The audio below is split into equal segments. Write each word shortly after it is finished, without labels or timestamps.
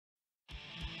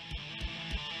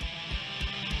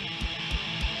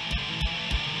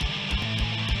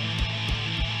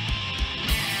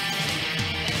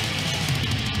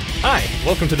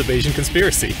Welcome to the Bayesian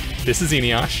Conspiracy. This is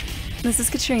Eneash. This is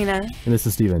Katrina. And this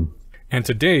is Steven. And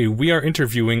today we are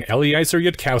interviewing Eliezer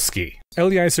Yudkowsky.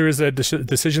 Eliezer is a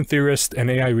decision theorist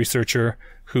and AI researcher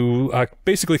who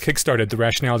basically kickstarted the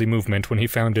Rationality movement when he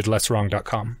founded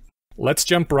lesswrong.com. Let's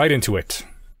jump right into it.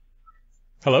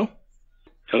 Hello?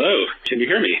 Hello, can you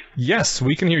hear me? Yes,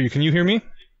 we can hear you. Can you hear me?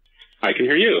 I can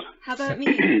hear you. How about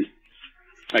me?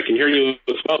 I can hear you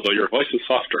as well, though your voice is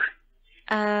softer.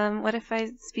 What if I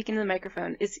speak into the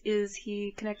microphone? Is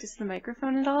he connected to the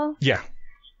microphone at all? Yeah.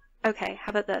 Okay,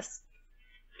 how about this?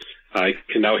 I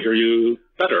can now hear you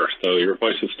better, though your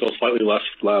voice is still slightly less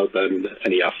loud than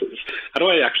any else's. How do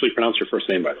I actually pronounce your first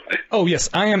name, by the way? Oh, yes,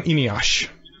 I am Eneash.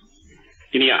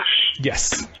 Eneash.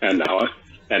 Yes. And now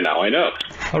I know.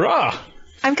 Hurrah!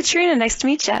 I'm Katrina. Nice to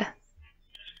meet you.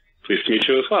 Pleased to meet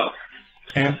you as well.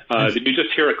 And, did you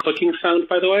just hear a clicking sound,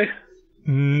 by the way?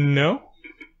 No.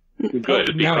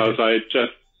 Good, because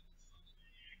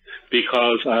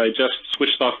I just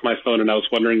switched off my phone and I was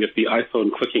wondering if the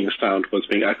iPhone clicking sound was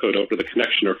being echoed over the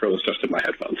connection or if it was just in my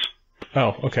headphones.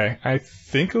 Oh, okay. I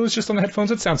think it was just on the headphones.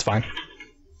 It sounds fine.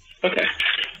 Okay.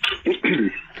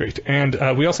 Great.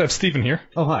 And we also have Steven here,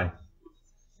 Oh, hi.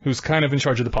 who's kind of in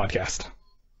charge of the podcast.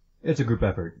 It's a group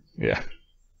effort. Yeah.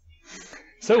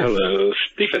 So, Hello,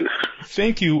 Stephen.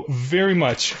 thank you very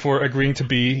much for agreeing to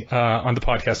be on the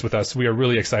podcast with us. We are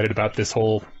really excited about this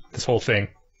whole thing.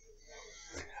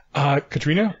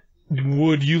 Katrina,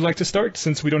 would you like to start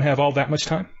since we don't have all that much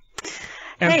time?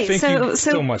 And Hey, thank so- you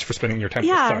so much for spending your time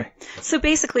with us. Yeah. Sorry. So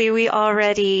basically, we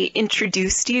already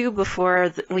introduced you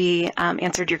before we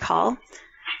answered your call.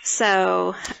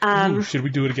 So, Ooh, should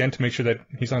we do it again to make sure that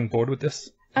he's on board with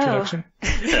this introduction?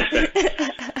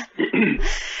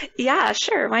 yeah,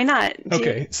 sure. Why not?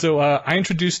 Okay, so I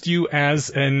introduced you as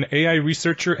an AI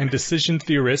researcher and decision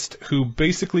theorist who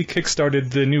basically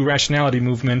kickstarted the new Rationality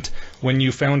movement when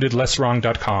you founded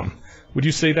lesswrong.com. Would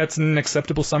you say that's an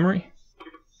acceptable summary?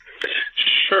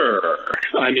 Sure.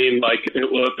 I mean,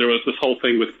 there was this whole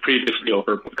thing with previously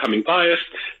overcoming bias,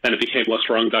 then it became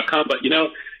lesswrong.com, but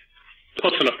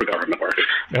close enough for government work.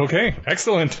 Okay,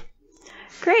 excellent.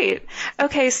 Great.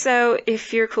 Okay, so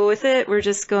if you're cool with it, we're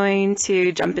just going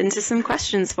to jump into some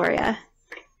questions for you.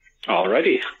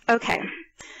 Alrighty. Okay.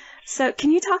 So can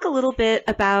you talk a little bit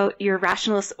about your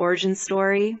rationalist origin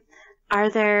story? Are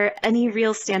there any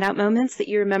real standout moments that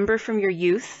you remember from your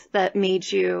youth that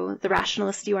made you the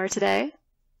rationalist you are today?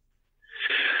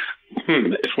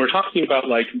 If we're talking about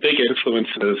big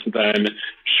influences, then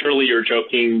surely you're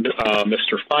joking,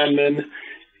 Mr. Feynman.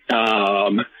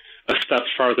 A Step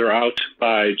Farther Out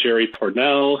by Jerry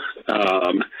Pournelle,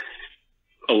 a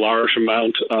large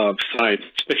amount of science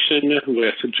fiction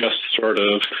with just sort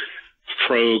of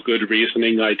pro-good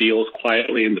reasoning ideals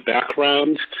quietly in the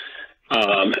background.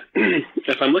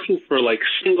 If I'm looking for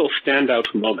single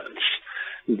standout moments,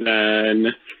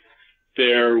 then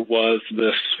there was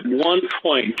this one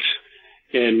point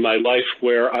in my life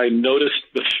where I noticed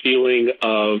the feeling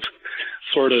of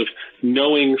sort of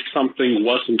knowing something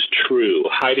wasn't true,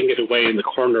 hiding it away in the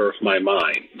corner of my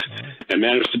mind, and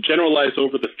managed to generalize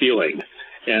over the feeling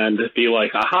and be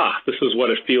like, aha, this is what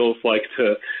it feels like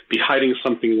to be hiding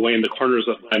something away in the corners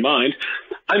of my mind.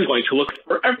 I'm going to look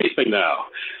for everything now.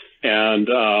 And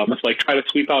try to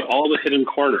sweep out all the hidden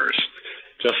corners,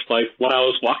 just like when I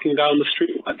was walking down the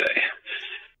street one day.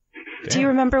 Do you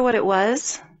remember what it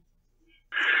was?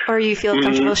 Or you feel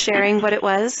comfortable sharing what it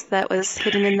was that was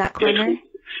hidden in that corner?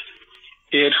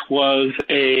 It was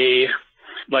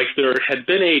there had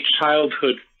been a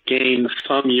childhood game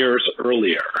some years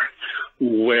earlier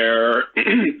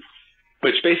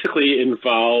which basically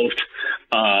involved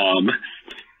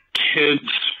kids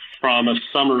from a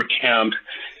summer camp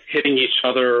hitting each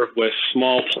other with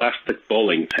small plastic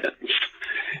bowling pins.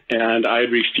 And I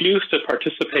refused to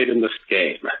participate in this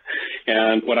game.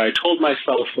 And what I told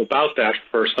myself about that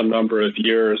for some number of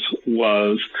years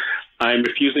was, I'm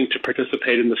refusing to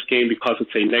participate in this game because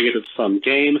it's a negative-sum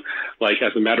game.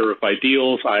 As a matter of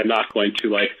ideals, I'm not going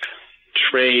to,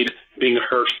 trade being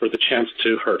hurt for the chance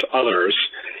to hurt others.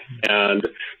 And,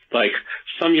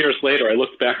 some years later, I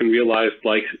looked back and realized,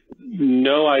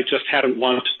 no, I just hadn't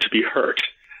wanted to be hurt.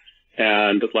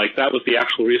 And that was the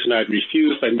actual reason I'd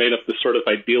refused. I made up this sort of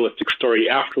idealistic story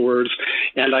afterwards,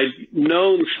 and I'd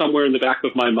known somewhere in the back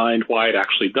of my mind why I'd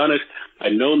actually done it.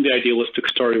 I'd known the idealistic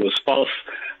story was false.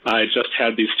 I just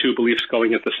had these two beliefs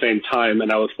going at the same time,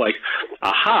 and I was like,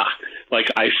 aha,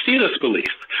 I see this belief.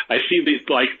 I see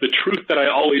the truth that I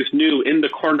always knew in the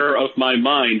corner of my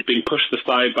mind being pushed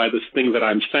aside by this thing that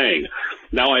I'm saying.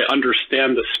 Now I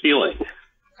understand this feeling.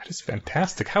 That is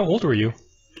fantastic. How old were you?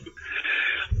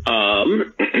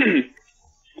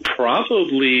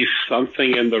 probably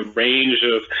something in the range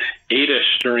of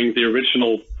 8-ish during the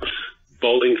original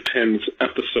Bowling Pins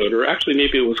episode, or actually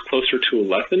maybe it was closer to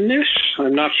 11-ish.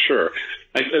 I'm not sure.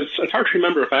 It's hard to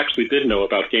remember if I actually did know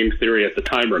about game theory at the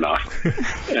time or not,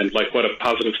 and like what a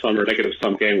positive sum or negative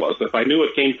sum game was. If I knew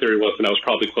what game theory was, then I was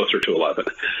probably closer to 11.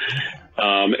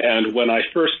 And when I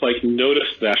first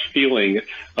noticed that feeling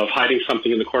of hiding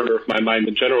something in the corner of my mind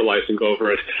and generalizing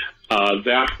over it,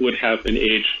 that would have been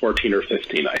age 14 or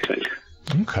 15, I think.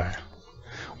 Okay.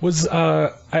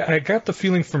 I got the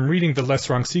feeling from reading the Less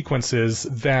Wrong sequences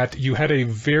that you had a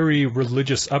very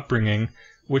religious upbringing,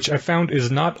 which I found is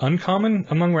not uncommon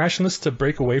among rationalists to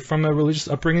break away from a religious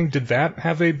upbringing. Did that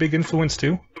have a big influence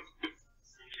too?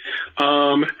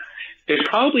 It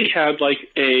probably had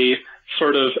a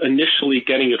sort of initially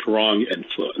getting it wrong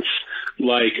influence.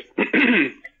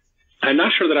 I'm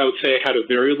not sure that I would say I had a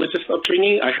very religious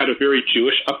upbringing. I had a very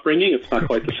Jewish upbringing. It's not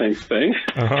quite the same thing.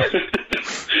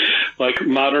 Like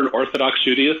modern Orthodox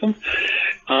Judaism.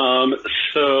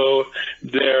 So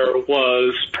there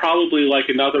was probably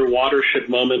another watershed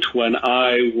moment when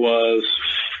I was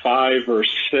 5 or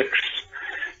 6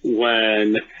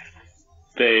 when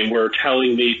they were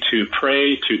telling me to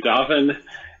pray, to daven,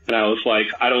 and I was like,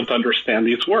 I don't understand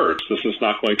these words. This is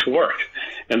not going to work.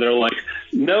 And they're like,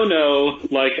 no,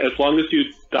 as long as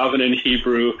you daven in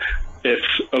Hebrew,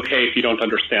 it's okay if you don't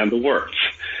understand the words.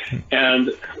 And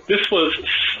this was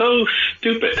so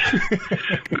stupid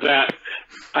that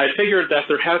I figured that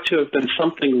there had to have been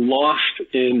something lost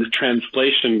in the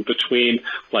translation between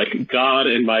God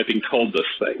and my being told this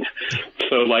thing.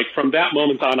 So from that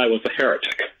moment on, I was a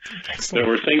heretic. Excellent.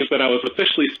 There were things that I was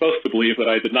officially supposed to believe that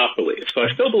I did not believe. So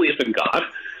I still believed in God,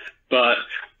 but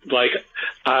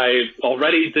I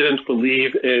already didn't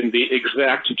believe in the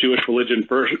exact Jewish religion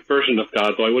version of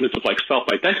God, though I wouldn't have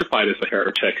self-identified as a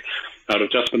heretic. I would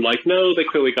have just been no, they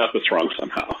clearly got this wrong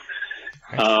somehow.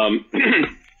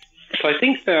 So I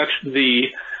think that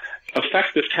the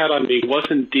effect this had on me was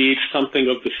indeed something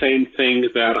of the same thing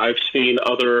that I've seen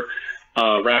other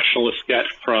rationalists get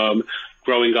from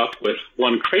growing up with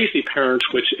one crazy parent,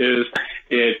 which is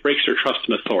it breaks your trust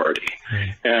in authority.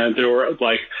 And there were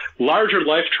larger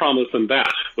life traumas than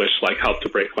that, which helped to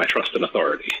break my trust in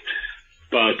authority.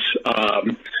 But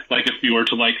if you were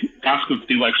to ask of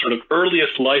the sort of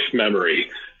earliest life memory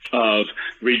of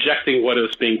rejecting what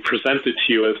is being presented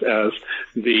to you as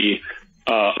the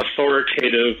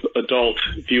authoritative adult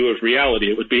view of reality,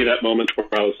 it would be that moment where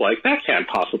I was like, that can't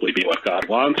possibly be what God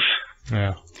wants.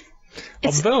 Yeah.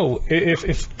 Although,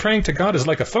 if praying to God is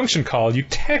like a function call, you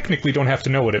technically don't have to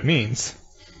know what it means,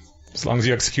 as long as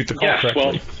you execute the call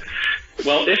correctly.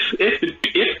 Well, if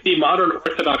the modern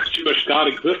Orthodox Jewish God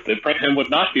existed, praying him would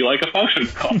not be like a function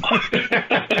call.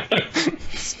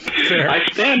 I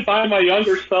stand by my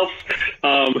younger self.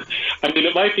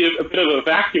 It might be a bit of a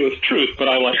vacuous truth, but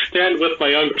I stand with my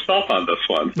younger self on this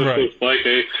one. This is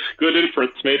a good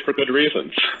inference made for good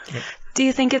reasons. Do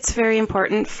you think it's very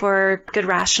important for good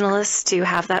rationalists to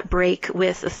have that break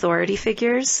with authority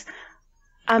figures?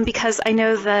 Because I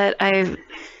know that I've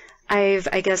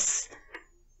I guess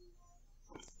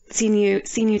seen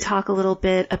you talk a little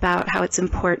bit about how it's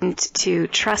important to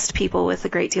trust people with a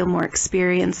great deal more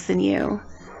experience than you,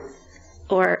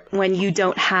 or when you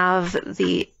don't have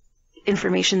the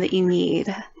information that you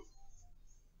need.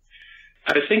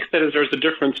 I think that there's a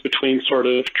difference between sort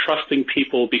of trusting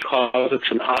people because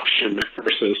it's an option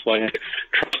versus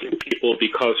trusting people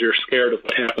because you're scared of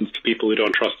what happens to people who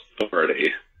don't trust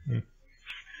authority.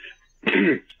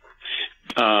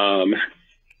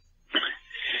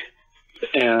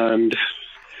 And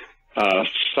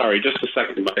sorry, just a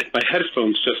second. My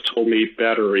headphones just told me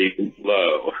battery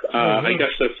low. I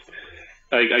guess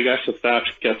if that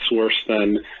gets worse,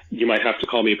 then you might have to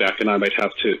call me back, and I might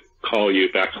have to call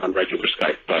you back on regular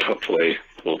Skype. But hopefully,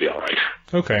 we'll be all right.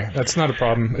 Okay, that's not a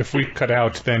problem. If we cut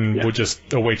out, then we'll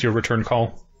just await your return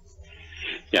call.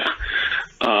 Yeah.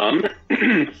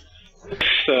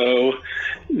 So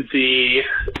to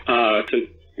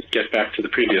get back to the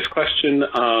previous question,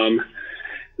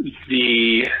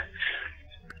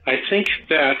 I think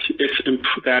that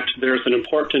that there's an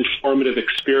important formative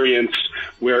experience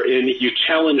wherein you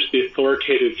challenge the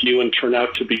authoritative view and turn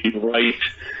out to be right,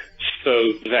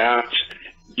 so that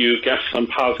you get some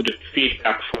positive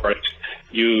feedback for it.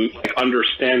 You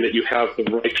understand that you have the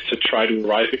right to try to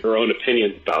arrive at your own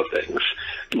opinions about things.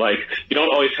 You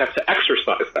don't always have to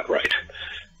exercise that right,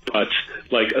 but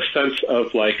a sense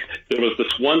of there was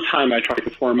this one time I tried to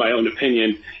form my own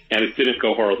opinion and it didn't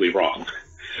go horribly wrong.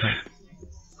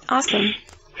 Awesome.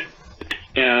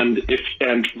 And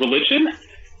religion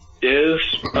is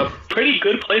a pretty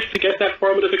good place to get that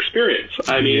formative experience.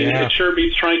 I mean, it sure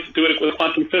beats trying to do it with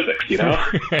quantum physics, you know?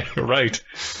 Right.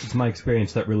 It's my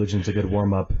experience that religion's a good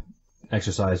warm-up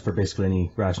exercise for basically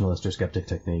any rationalist or skeptic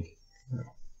technique.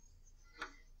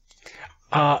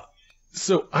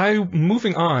 So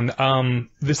moving on,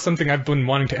 this is something I've been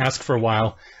wanting to ask for a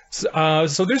while.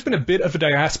 So there's been a bit of a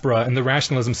diaspora in the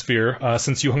rationalism sphere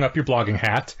since you hung up your blogging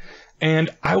hat.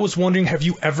 And I was wondering, have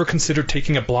you ever considered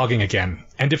taking up blogging again?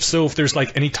 And if so, if there's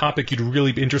like any topic you'd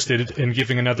really be interested in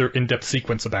giving another in-depth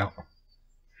sequence about.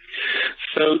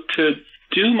 So to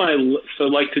do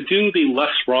the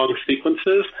less wrong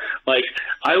sequences, like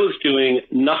I was doing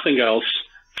nothing else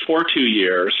for 2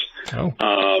 years.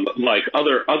 Like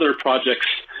other projects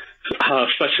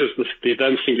such as the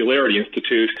then Singularity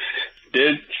Institute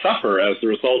did suffer as a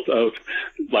result of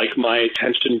like my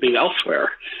attention being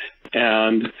elsewhere.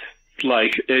 And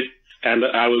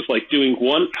I was like doing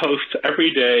one post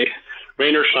every day,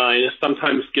 rain or shine,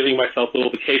 sometimes giving myself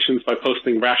little vacations by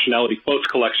posting Rationality quotes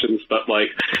collections, but like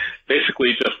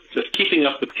basically just keeping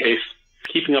up the pace,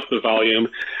 keeping up the volume.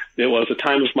 It was a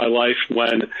time of my life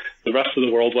when the rest of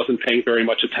the world wasn't paying very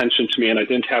much attention to me and I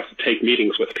didn't have to take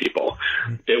meetings with people.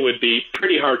 It would be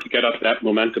pretty hard to get up that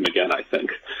momentum again, I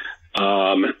think.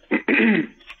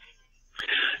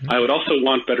 I would also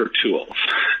want better tools,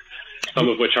 some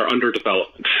of which are under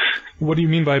development. What do you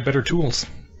mean by better tools?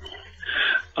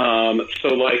 So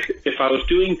like if I was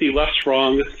doing the less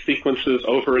wrong sequences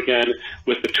over again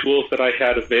with the tools that I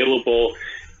had available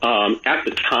at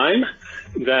the time,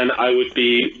 then I would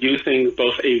be using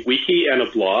both a wiki and a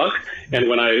blog. And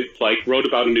when I like wrote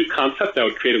about a new concept, I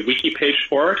would create a wiki page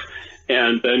for it,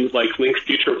 and then like link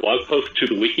future blog posts to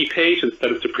the wiki page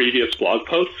instead of to previous blog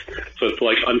posts. So it's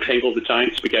like untangle the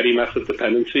giant spaghetti mess of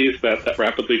dependencies that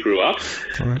rapidly grew up.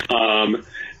 Right.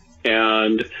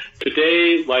 And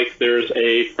today, like, there's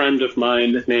a friend of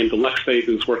mine named Alexei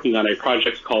who's working on a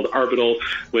project called Arbital,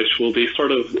 which will be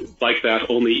sort of like that,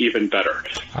 only even better.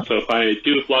 So if I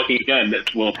do blogging again,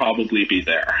 it will probably be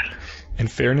there. In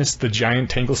fairness, the giant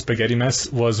tangled spaghetti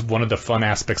mess was one of the fun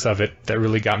aspects of it that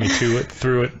really got me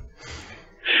through it.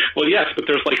 Well, yes, but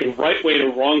there's like a right way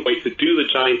and a wrong way to do the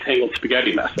giant tangled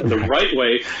spaghetti mess. And the right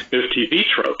way is TV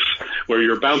tropes, where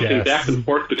you're bouncing back and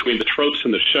forth between the tropes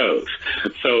and the shows.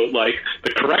 So, like,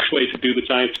 the correct way to do the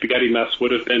giant spaghetti mess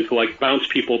would have been to, like, bounce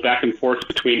people back and forth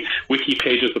between wiki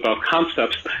pages about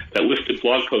concepts that listed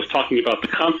blog posts talking about the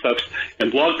concepts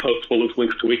and blog posts full of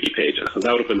links to wiki pages. And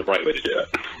that would have been the right way to do it.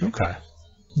 Okay.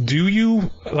 Do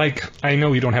you, like, I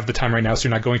know you don't have the time right now, so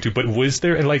you're not going to, but was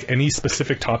there, like, any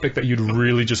specific topic that you'd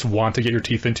really just want to get your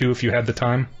teeth into if you had the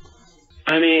time?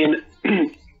 I mean,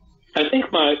 I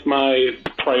think my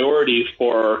priority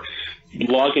for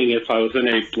blogging, if I was in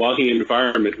a blogging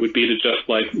environment, would be to just,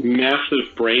 like,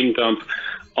 massive brain dump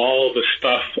all the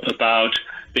stuff about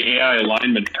the AI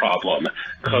alignment problem.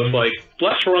 Because, like,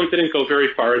 Less Wrong didn't go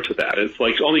very far into that. It's,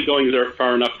 like, only going there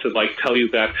far enough to, like, tell you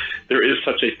that there is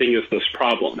such a thing as this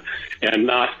problem, and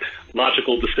not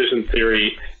logical decision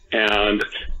theory and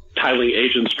tiling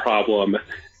agents problem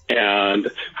and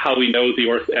how we know the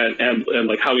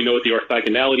like how we know the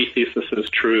orthogonality thesis is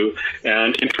true,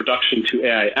 and introduction to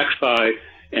AIXI,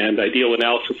 and ideal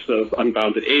analysis of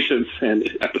unbounded agents, and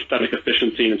epistemic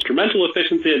efficiency and instrumental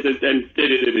efficiency, and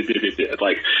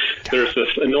like there's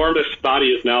this enormous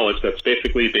body of knowledge that's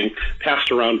basically being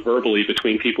passed around verbally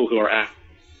between people who are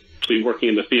actually working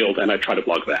in the field, and I try to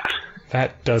blog that.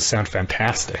 That does sound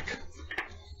fantastic.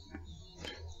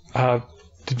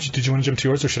 Did you want to jump to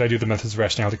yours, or should I do the methods of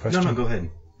rationality question? No, go ahead.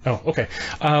 Oh, okay.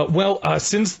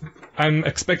 Since I'm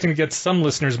expecting to get some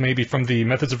listeners maybe from the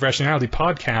Methods of Rationality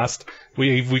podcast,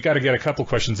 we got to get a couple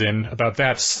questions in about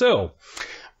that. So,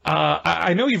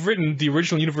 I know you've written the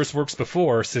original universe works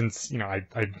before, since I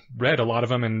read a lot of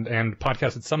them and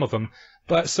podcasted some of them.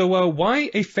 But so why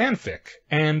a fanfic,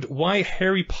 and why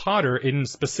Harry Potter in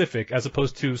specific as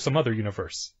opposed to some other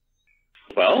universe?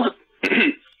 Well,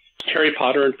 Harry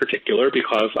Potter in particular,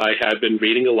 because I had been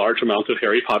reading a large amount of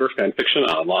Harry Potter fan fiction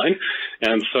online,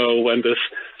 and so when this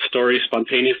story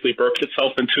spontaneously burped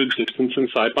itself into existence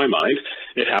inside my mind,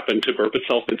 it happened to burp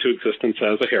itself into existence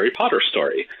as a Harry Potter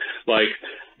story. Like,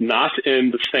 not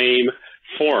in the same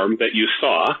form that you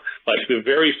saw. Like, the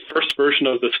very first version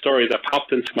of the story that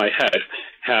popped into my head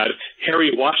had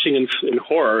Harry watching in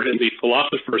horror in the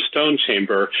Philosopher's Stone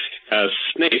chamber as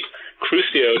Snape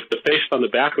crucioed the face on the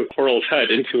back of Quirrell's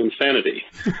head into insanity.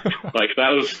 Like,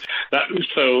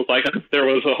 so, like, there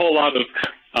was a whole lot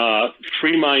of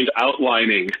free mind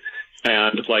outlining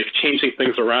and like changing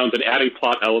things around and adding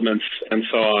plot elements and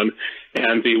so on.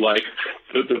 And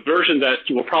the version that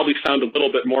will probably sound a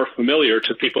little bit more familiar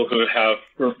to people who have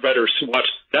read or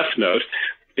watched Death Note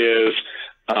is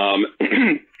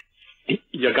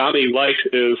Yagami Light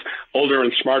is older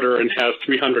and smarter and has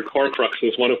 300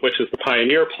 Horcruxes, one of which is the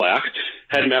Pioneer plaque.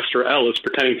 Headmaster L is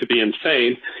pretending to be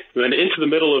insane. And then into the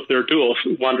middle of their duel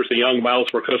wanders a young Miles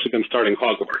Warkosigan starting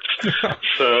Hogwarts.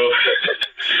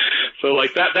 So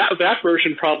like that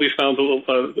version probably sounds a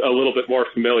little bit more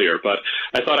familiar, but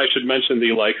I thought I should mention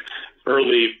the like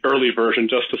early version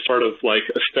just to sort of like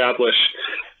establish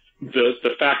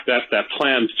the fact that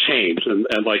plans change,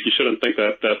 and like you shouldn't think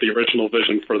that the original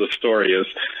vision for the story is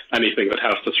anything that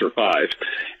has to survive.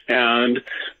 And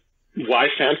why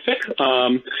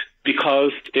fanfic?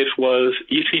 Because it was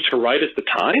easy to write at the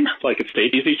time. Like, it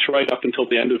stayed easy to write up until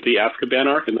the end of the Azkaban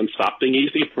arc, and then stopped being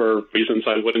easy for reasons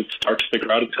I wouldn't start to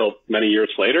figure out until many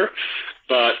years later.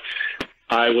 But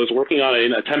I was working on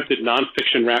an attempted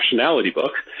nonfiction rationality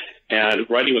book, and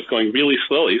writing was going really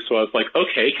slowly, so I was like,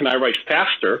 okay, can I write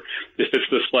faster if it's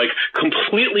this, like,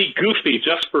 completely goofy,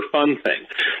 just for fun thing?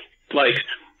 Like,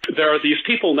 there are these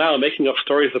people now making up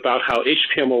stories about how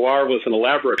HPMOR was an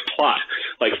elaborate plot,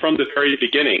 like, from the very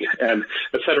beginning, and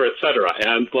et cetera, et cetera.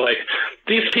 And, like,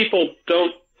 these people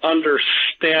don't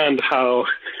understand how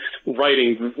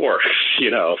writing works, you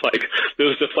know? Like, it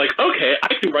was just like, okay,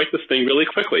 I can write this thing really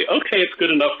quickly. Okay, it's good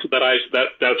enough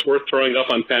that's worth throwing up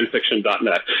on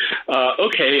fanfiction.net.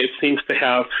 Okay, it seems to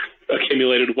have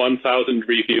accumulated 1,000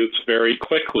 reviews very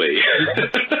quickly.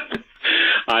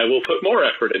 I will put more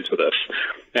effort into this.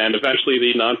 And eventually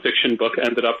the nonfiction book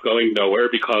ended up going nowhere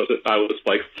because I was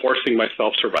like forcing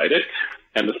myself to write it.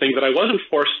 And the thing that I wasn't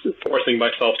forcing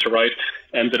myself to write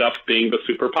ended up being the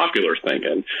super popular thing.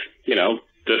 And, you know,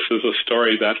 this is a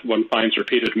story that one finds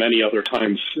repeated many other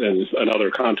times in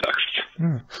other contexts.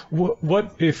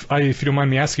 What if you don't mind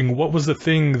me asking, what was the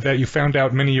thing that you found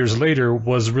out many years later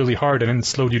was really hard and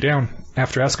slowed you down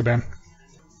after Azkaban?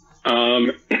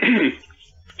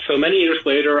 So many years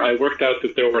later, I worked out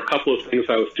that there were a couple of things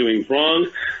I was doing wrong.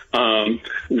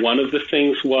 One of the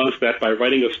things was that by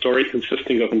writing a story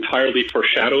consisting of entirely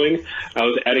foreshadowing, I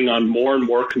was adding on more and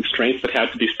more constraints that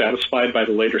had to be satisfied by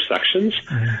the later sections.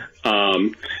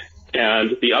 Mm-hmm.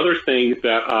 And the other thing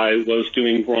that I was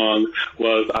doing wrong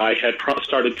was I had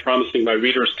started promising my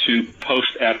readers to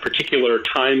post at particular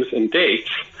times and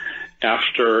dates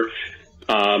after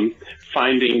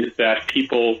finding that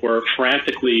people were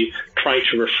frantically trying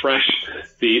to refresh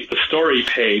the story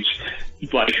page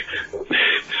like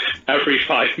every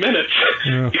 5 minutes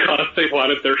because they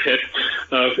wanted their hit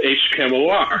of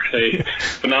HPMOR, a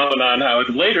phenomenon I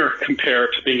would later compare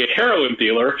to being a heroin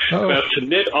dealer who has to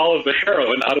knit all of the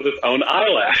heroin out of his own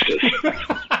eyelashes.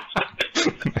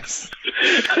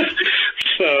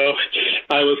 So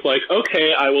I was like,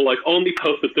 okay, I will like only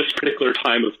post at this particular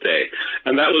time of day,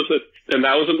 and that was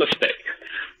a mistake.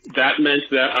 That meant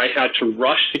that I had to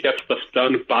rush to get stuff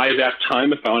done by that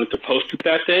time if I wanted to post it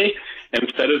that day,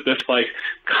 instead of this like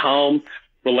calm,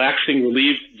 relaxing,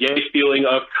 relieved, yay feeling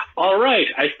of, all right,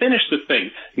 I finished the thing.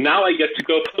 Now I get to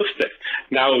go post it.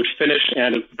 Now I would finish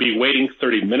and be waiting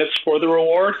 30 minutes for the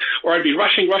reward, or I'd be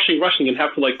rushing and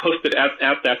have to like post it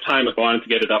at that time if I wanted to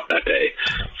get it up that day.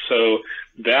 So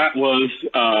that was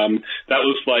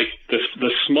like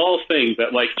the small thing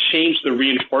that like changed the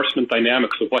reinforcement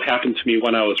dynamics of what happened to me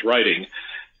when I was writing,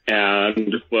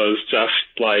 and was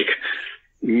just like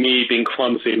me being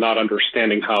clumsy, not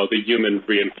understanding how the human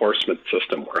reinforcement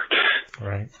system worked.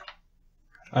 Right.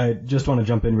 I just want to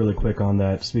jump in really quick on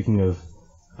that. Speaking of,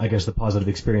 I guess, the positive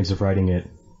experience of writing it,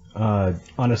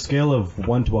 on a scale of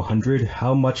 1 to 100,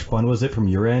 how much fun was it from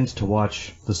your end to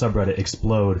watch the subreddit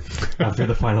explode after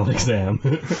the final exam?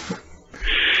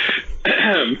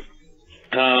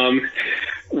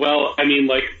 Well, I mean,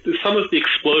 like, some of the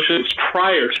explosions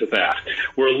prior to that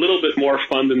were a little bit more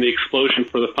fun than the explosion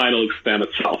for the final exam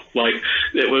itself. Like,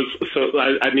 it was, so,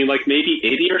 I mean, like, maybe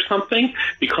 80 or something,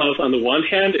 because on the one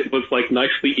hand, it was, like,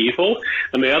 nicely evil,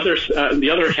 and on the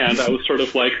other hand, I was sort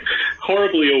of, like,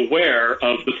 horribly aware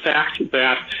of the fact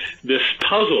that this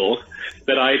puzzle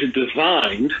that I had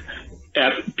designed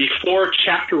before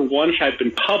chapter 1 had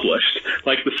been published,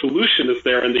 like the solution is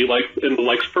there in the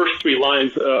first 3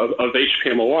 lines of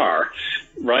HPMOR,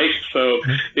 right? So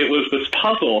it was this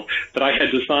puzzle that I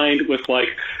had designed with like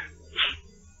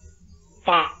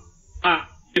 5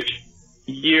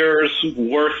 years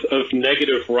worth of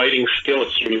negative writing skill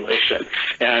accumulation,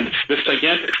 and this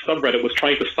gigantic subreddit was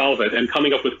trying to solve it and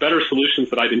coming up with better solutions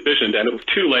that I'd envisioned, and it was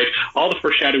too late. All the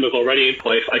foreshadowing was already in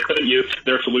place. I couldn't use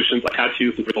their solutions. I had to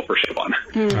use the original foreshadow one.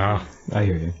 I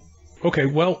hear you. Okay,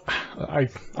 well, all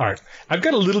right. I've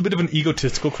got a little bit of an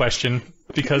egotistical question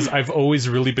because I've always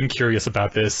really been curious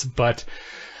about this, but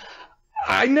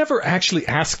I never actually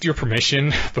asked your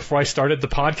permission before I started the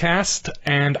podcast,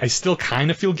 and I still kind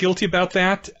of feel guilty about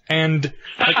that. And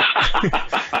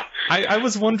I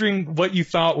was wondering what you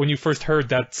thought when you first heard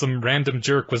that some random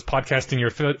jerk was podcasting your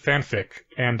fanfic,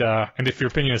 and if your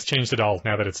opinion has changed at all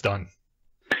now that it's done.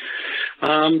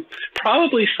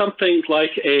 Probably something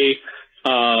like a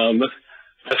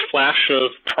flash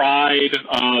of pride,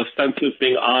 sense of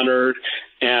being honored,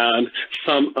 and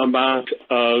some amount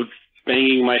of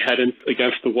banging my head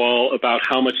against the wall about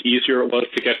how much easier it was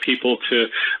to get people to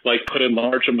put in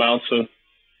large amounts of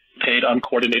paid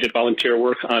uncoordinated volunteer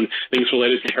work on things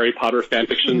related to Harry Potter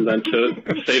fanfiction than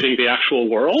to saving the actual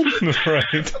world.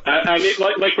 Right. I mean,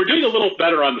 we're doing a little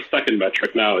better on the second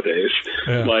metric nowadays.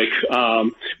 Yeah.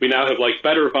 We now have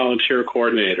better volunteer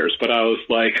coordinators, but I was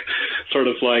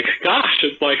gosh,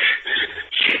 it's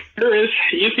sure is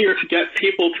easier to get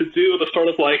people to do the sort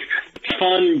of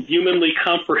fun, humanly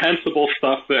comprehensible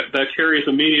stuff that carries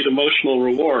immediate emotional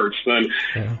rewards than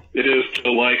it is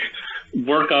to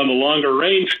work on the longer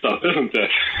range stuff, isn't it?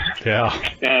 Yeah.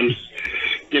 And,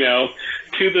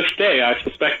 to this day, I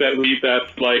suspect that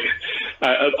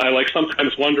I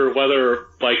sometimes wonder whether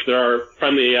there are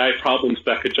friendly AI problems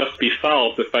that could just be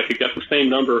solved if I could get the same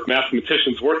number of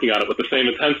mathematicians working on it with the same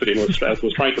intensity as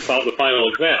was trying to solve the final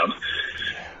exam.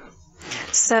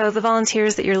 So the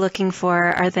volunteers that you're looking for,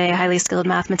 are they highly skilled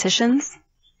mathematicians?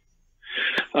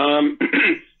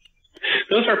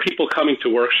 Those are people coming to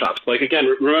workshops. Again,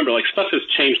 remember, stuff has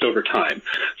changed over time.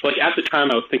 So, at the time,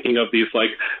 I was thinking of these,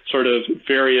 sort of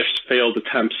various failed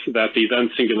attempts that the then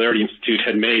Singularity Institute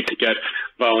had made to get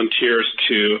volunteers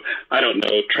to, I don't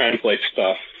know, translate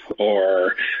stuff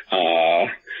or,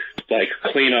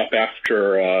 clean up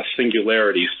after a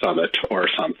Singularity Summit or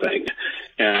something.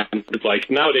 And,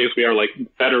 nowadays we are,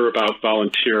 better about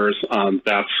volunteers on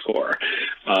that score.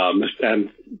 And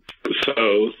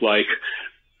so,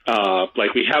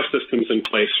 we have systems in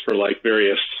place for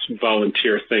various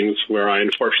volunteer things where I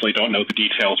unfortunately don't know the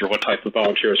details or what type of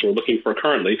volunteers we're looking for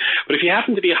currently. But if you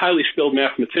happen to be a highly skilled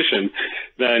mathematician,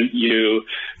 then you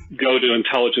go to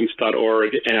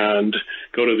intelligence.org and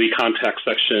go to the contact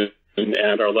section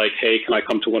and are hey, can I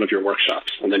come to one of your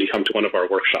workshops? And then you come to one of our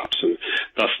workshops and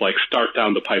thus start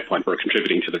down the pipeline for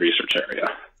contributing to the research area.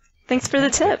 Thanks for the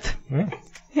tip.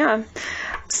 Yeah.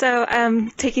 So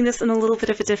taking this in a little bit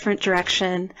of a different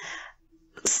direction,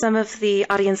 some of the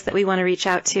audience that we want to reach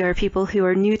out to are people who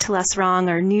are new to Less Wrong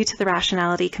or new to the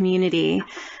Rationality community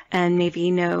and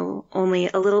maybe know only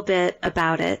a little bit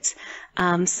about it.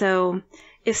 So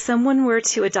if someone were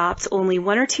to adopt only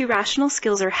one or two rational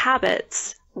skills or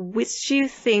habits, which do you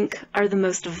think are the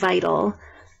most vital?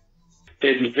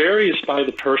 It varies by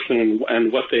the person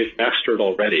and what they've mastered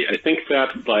already. I think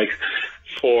that,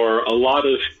 for a lot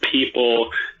of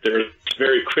people, there's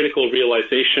very critical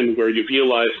realization where you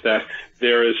realize that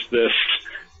there is this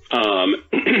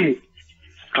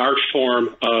art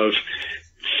form of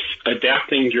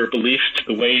adapting your beliefs to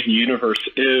the way the universe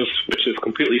is, which is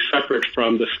completely separate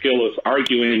from the skill of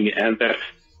arguing, and that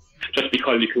just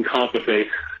because you can come up with a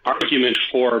argument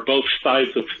for both sides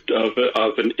of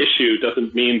an issue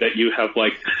doesn't mean that you have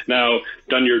now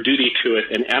done your duty to it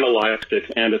and analyzed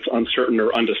it and it's uncertain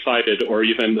or undecided, or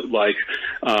even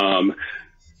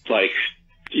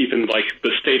even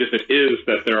the state of it is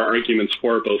that there are arguments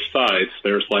for both sides.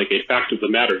 There's a fact of the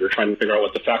matter. You're trying to figure out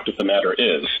what the fact of the matter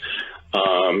is.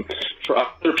 For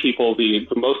other people, the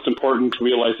most important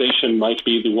realization might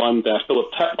be the one that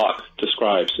Philip Tetlock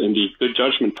describes in the Good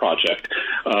Judgment Project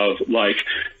of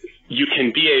you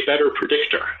can be a better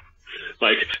predictor.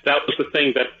 That was the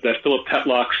thing that Philip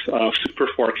Tetlock's super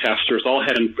forecasters all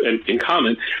had in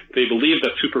common. They believed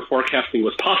that super forecasting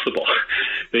was possible.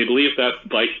 They believed that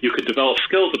you could develop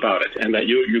skills about it and that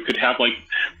you could have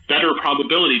better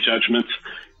probability judgments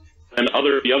than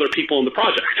the other people in the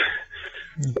project.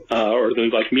 Or the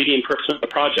median person in the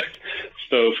project.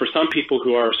 So for some people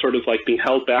who are sort of being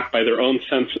held back by their own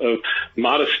sense of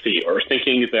modesty or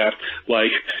thinking that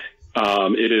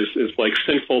it is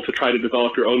sinful to try to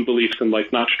develop your own beliefs and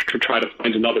not to try to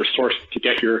find another source to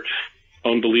get your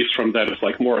own beliefs from that is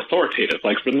more authoritative.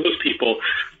 For those people,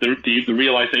 the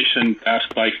realization that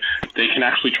they can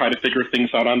actually try to figure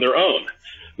things out on their own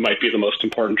might be the most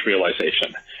important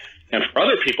realization. And for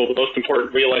other people, the most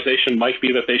important realization might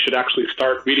be that they should actually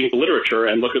start reading the literature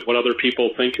and look at what other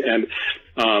people think and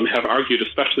have argued,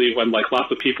 especially when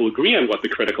lots of people agree on what the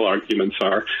critical arguments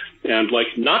are, and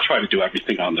not try to do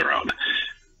everything on their own.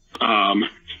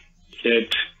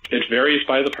 It varies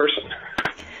by the person.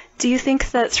 Do you think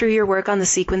that through your work on the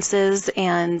sequences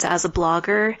and as a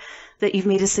blogger that you've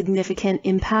made a significant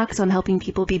impact on helping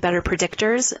people be better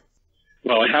predictors?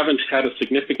 Well, I haven't had a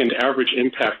significant average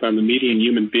impact on the median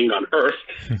human being on Earth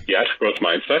yet, growth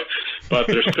mindset, but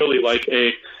there's clearly like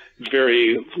a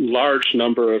very large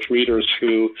number of readers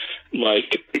who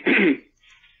like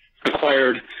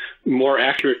acquired more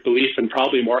accurate belief and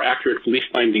probably more accurate belief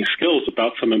finding skills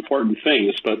about some important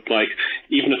things. But like,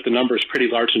 even if the number is pretty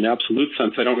large in absolute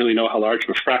sense, I don't really know how large of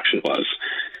a fraction it was.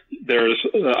 There's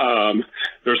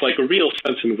like a real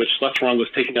sense in which Less Wrong was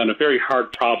taking on a very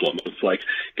hard problem. It was like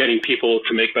getting people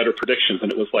to make better predictions,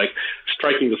 and it was like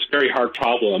striking this very hard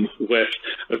problem with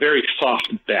a very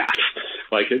soft bat.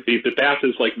 Like the bat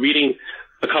is like reading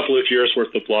a couple of years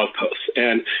worth of blog posts,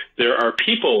 and there are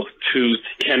people who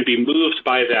can be moved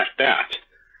by that bat,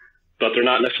 but they're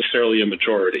not necessarily a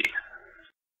majority.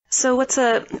 So what's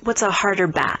a harder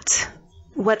bat?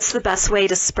 What's the best way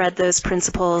to spread those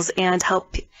principles and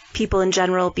help people in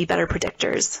general be better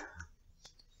predictors?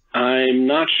 I'm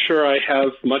not sure I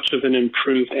have much of an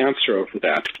improved answer over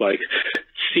that. Like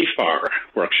CFAR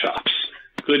workshops,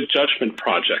 good judgment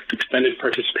project, extended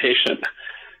participation,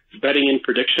 betting in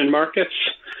prediction markets.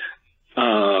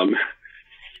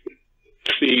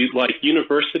 Like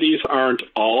universities aren't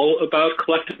all about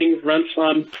collecting rents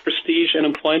on prestige and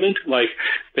employment. Like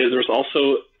there's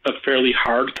also a fairly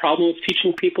hard problem of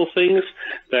teaching people things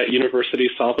that universities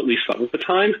solve at least some of the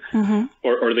time,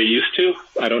 or they used to.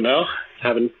 I don't know.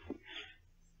 Haven't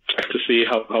checked to see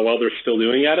how well they're still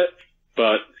doing at it.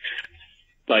 But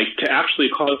like to actually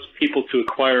cause people to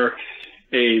acquire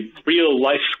a real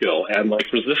life skill and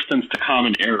like resistance to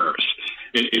common errors,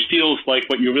 it feels like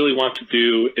what you really want to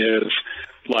do is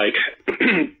like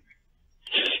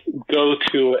go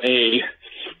to a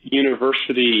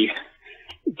university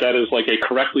that is like a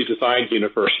correctly designed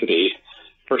university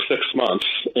for 6 months,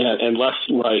 and less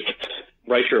like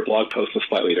write your blog post a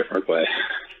slightly different way.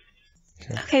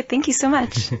 Okay, thank you so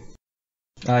much.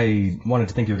 I wanted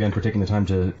to thank you again for taking the time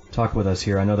to talk with us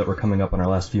here. I know that we're coming up on our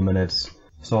last few minutes,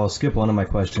 so I'll skip one of my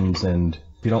questions, and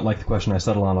if you don't like the question I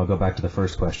settle on, I'll go back to the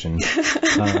first question.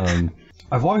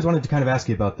 I've always wanted to kind of ask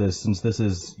you about this, since this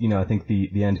is, I think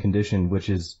the end condition, which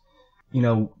is,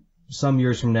 some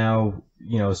years from now,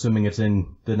 assuming it's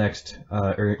in the next,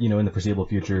 or, in the foreseeable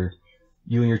future,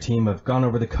 you and your team have gone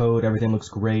over the code, everything looks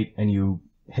great, and you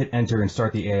hit enter and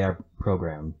start the AI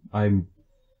program. Then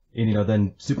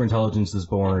superintelligence is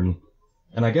born,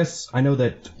 and I guess I know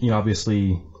that,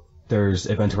 obviously there's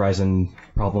event horizon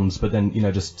problems, but then,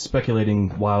 just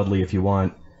speculating wildly if you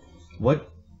want,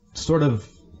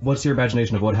 what's your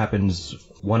imagination of what happens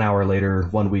 1 hour later,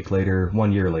 1 week later,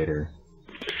 1 year later?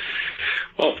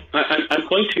 Well, I'm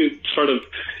going to sort of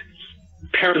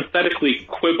parenthetically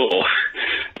quibble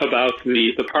about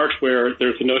the part where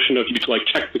there's a notion of you like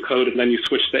check the code and then you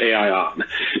switch the AI on.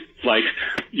 Like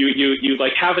you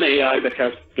like have an AI that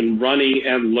has been running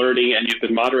and learning, and you've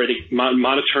been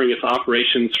monitoring its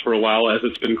operations for a while as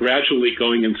it's been gradually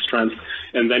going in strength,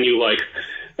 and then you like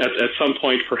at some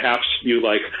point perhaps you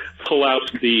like pull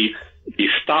out the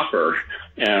stopper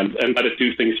and let it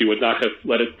do things you would not have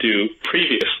let it do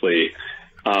previously.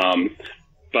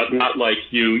 But not like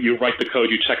you write the code,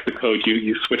 you check the code,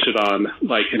 you switch it on.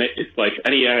 Like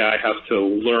any AI has to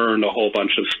learn a whole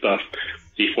bunch of stuff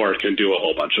before it can do a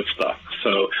whole bunch of stuff.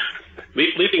 So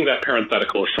leaving that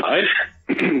parenthetical aside,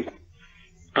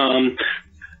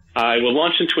 I will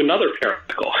launch into another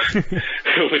parenthetical,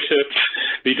 which is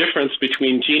the difference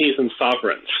between genies and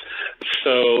sovereigns.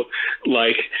 So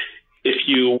like, if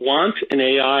you want an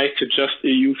AI to just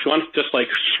like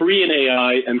free an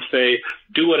AI and say,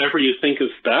 do whatever you think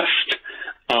is best,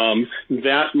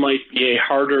 that might be a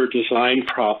harder design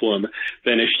problem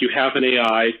than if you have an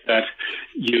AI that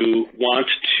you want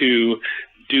to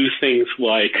do things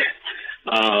like,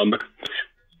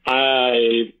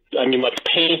 like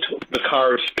paint the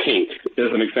cars pink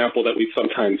is an example that we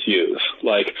sometimes use.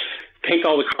 Like, paint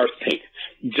all the cars pink.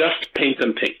 Just paint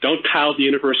them pink. Don't tile the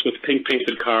universe with pink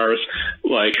painted cars.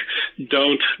 Like,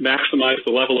 don't maximize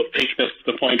the level of pinkness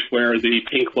to the point where the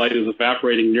pink light is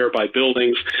evaporating nearby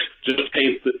buildings. Just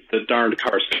paint the darned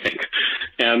cars pink.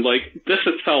 And like, this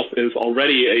itself is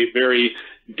already a very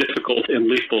difficult and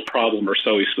lethal problem, or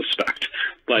so we suspect.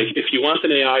 Like, if you want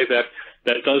an AI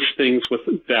that does things with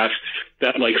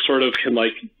that like sort of can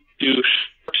like do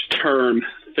short-term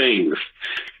things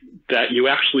that you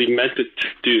actually meant it to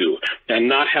do, and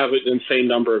not have an insane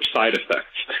number of side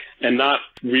effects, and not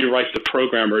rewrite the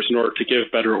programmers in order to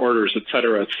give better orders, et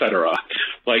cetera, et cetera.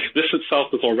 Like, this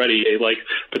itself is already a like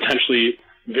potentially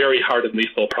very hard and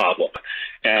lethal problem.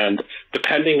 And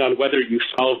depending on whether you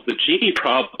solve the genie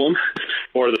problem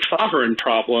or the sovereign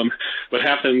problem, what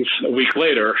happens a week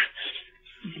later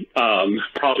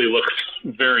probably looks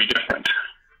very different.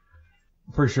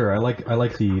 For sure. I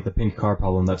like the pink car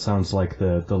problem. That sounds like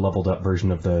the leveled up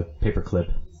version of the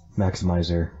paperclip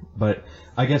maximizer. But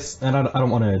I guess, and I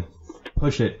don't want to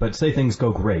push it, but say things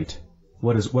go great.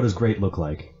 What does great look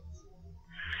like?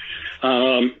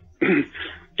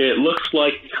 It looks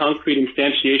like concrete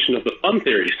instantiation of the fun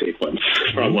theory sequence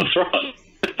from Let's Run.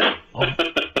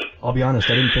 I'll be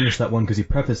honest, I didn't finish that one because you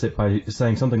preface it by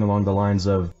saying something along the lines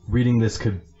of reading this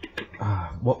could.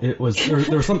 Well, it was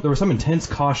there was some intense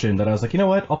caution that I was like, you know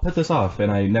what, I'll put this off,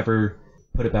 and I never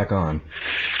put it back on.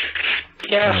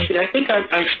 Yeah, see, I think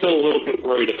I'm still a little bit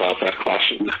worried about that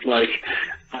caution. Like,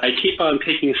 I keep on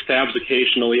taking stabs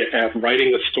occasionally at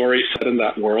writing a story set in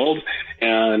that world,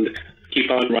 and keep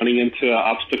on running into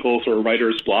obstacles or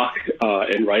writer's block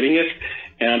in writing it.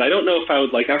 And I don't know if I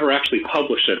would ever actually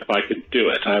publish it if I could do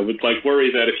it. I would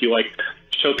worry that if you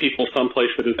show people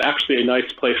someplace that is actually a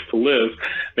nice place to live,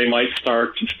 they might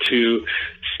start to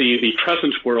see the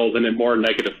present world in a more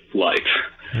negative light.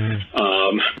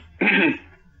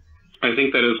 I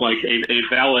think that is a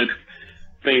valid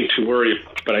thing to worry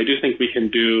about, but I do think we can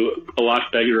do a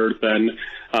lot better than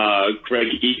Greg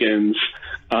Egan's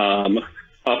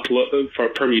upload for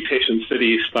Permutation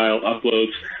City style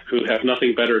uploads, who have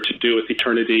nothing better to do with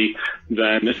eternity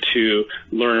than to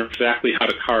learn exactly how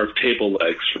to carve table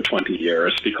legs for 20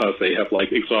 years because they have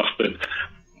exhausted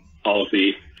all of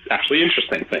the actually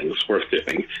interesting things worth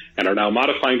doing and are now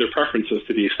modifying their preferences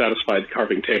to be satisfied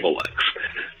carving table legs.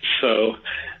 So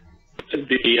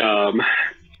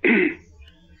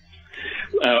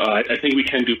I think we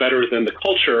can do better than the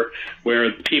culture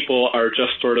where people are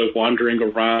just sort of wandering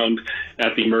around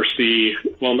at the mercy,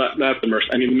 well, not the mercy,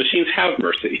 I mean, the machines have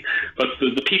mercy, but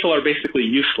the people are basically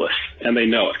useless, and they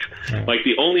know it. Yeah.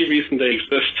 The only reason they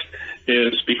exist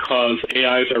is because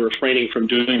AIs are refraining from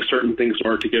doing certain things in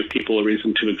order to give people a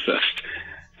reason to exist.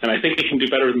 And I think we can do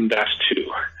better than that,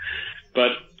 too.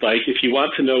 But, if you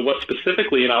want to know what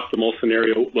specifically an optimal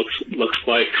scenario looks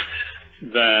like,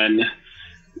 then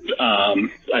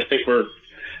I think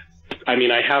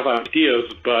I have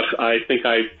ideas, but I think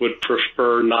I would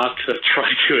prefer not to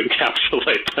try to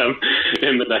encapsulate them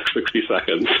in the next 60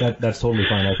 seconds. That's totally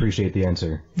fine. I appreciate the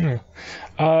answer. Yeah.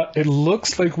 It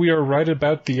looks like we are right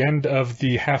about the end of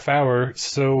the half hour,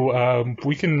 so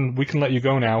we can let you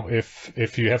go now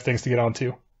if you have things to get on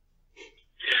to.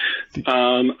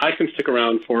 I can stick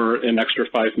around for an extra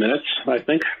 5 minutes, I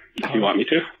think, if you want me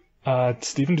to.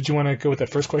 Stephen, did you want to go with that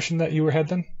first question that you had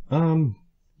then?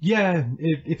 Yeah,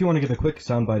 if you want to give a quick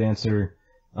soundbite answer,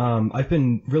 I've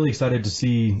been really excited to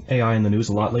see AI in the news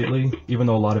a lot lately, even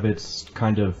though a lot of it's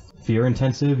kind of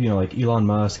fear-intensive. Elon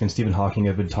Musk and Stephen Hawking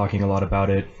have been talking a lot about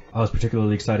it. I was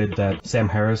particularly excited that Sam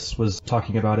Harris was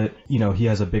talking about it. He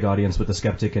has a big audience with the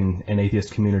skeptic and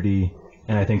atheist community,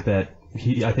 and I think that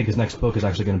I think his next book is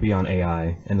actually going to be on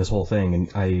AI and this whole thing,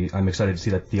 and I'm excited to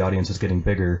see that the audience is getting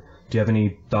bigger. Do you have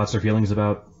any thoughts or feelings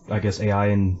about, I guess, AI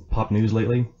in pop news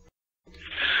lately?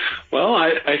 Well,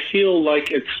 I feel like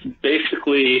it's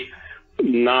basically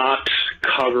not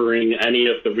covering any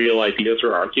of the real ideas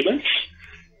or arguments.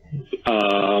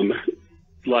 I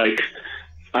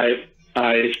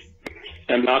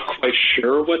am not quite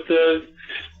sure what the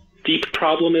deep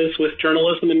problem is with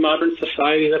journalism in modern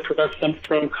society that prevents them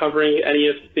from covering any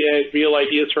of the real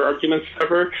ideas or arguments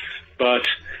ever, but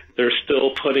they're still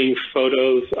putting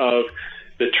photos of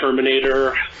the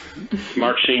Terminator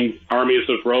marching armies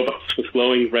of robots with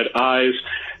glowing red eyes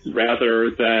rather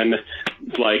than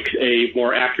a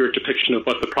more accurate depiction of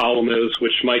what the problem is,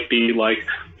 which might be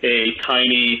a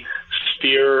tiny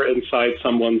sphere inside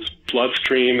someone's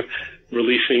bloodstream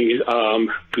releasing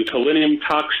botulinum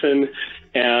toxin,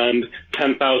 and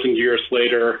 10,000 years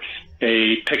later,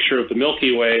 a picture of the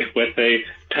Milky Way with a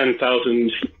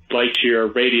 10,000 light-year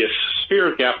radius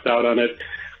sphere gapped out on it,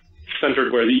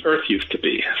 centered where the Earth used to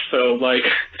be. So,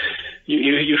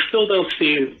 you still don't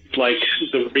see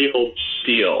the real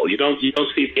deal. You don't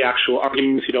see the actual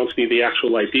arguments. You don't see the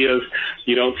actual ideas.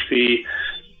 You don't see.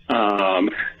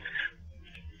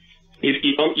 You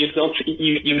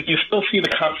still see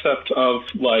the concept of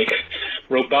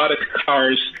robotic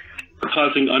cars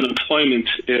causing unemployment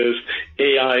is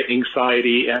AI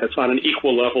anxiety, and it's on an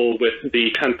equal level with the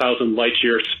 10,000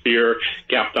 light-year sphere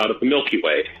gapped out of the Milky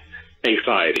Way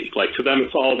anxiety. To them,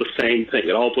 it's all the same thing.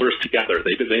 It all blurs together.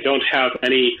 They don't have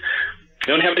any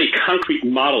concrete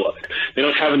model of it. They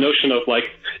don't have a notion of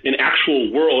an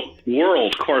actual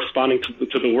world corresponding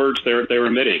to the words they're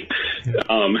emitting.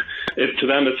 to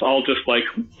them, it's all just like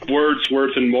words,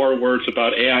 and more words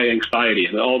about AI anxiety,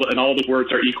 and all the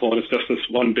words are equal, and it's just this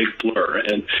one big blur.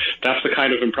 And that's the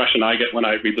kind of impression I get when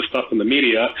I read the stuff in the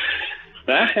media.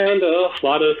 That and a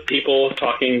lot of people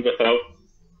talking without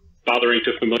bothering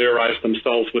to familiarize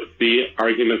themselves with the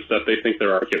arguments that they think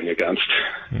they're arguing against.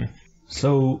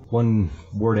 So, one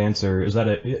word answer, is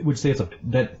that would you say it's a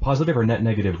net positive or net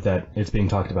negative that it's being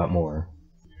talked about more?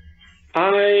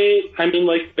 I mean,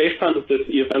 like, based on the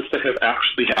events that have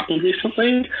actually happened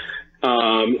recently,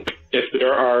 if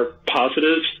there are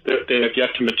positives, they have yet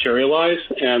to materialize,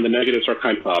 and the negatives are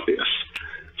kind of obvious.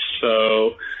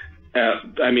 So,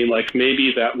 I mean, like,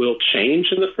 maybe that will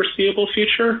change in the foreseeable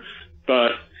future,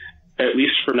 but at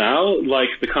least for now, like,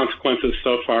 the consequences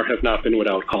so far have not been what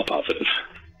I would call positive.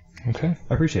 Okay.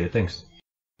 I appreciate it. Thanks.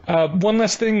 One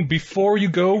last thing. Before you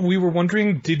go, we were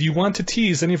wondering, did you want to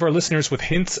tease any of our listeners with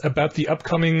hints about the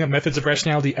upcoming Methods of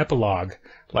Rationality epilogue?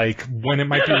 Like when it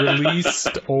might be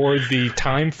released or the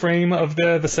time frame of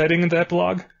the setting in the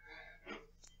epilogue?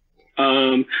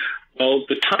 Well,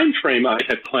 the time frame I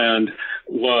had planned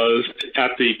was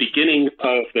at the beginning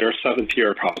of their 7th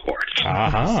year of Hogwarts.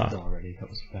 Already, that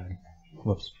was bad.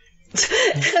 Whoops. I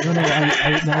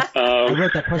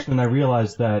wrote that question and I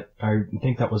realized that I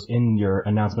think that was in your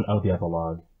announcement of the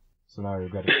epilogue. So now I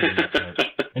regret it.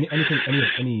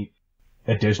 Any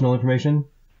additional information?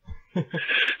 So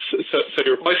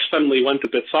your voice suddenly went a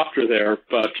bit softer there,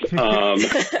 but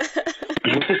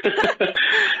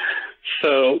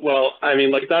so, well, I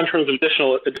mean, like, not in terms of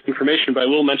additional information, but I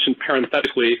will mention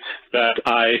parenthetically that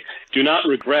I do not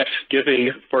regret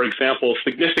giving, for example,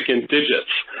 significant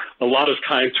digits a lot of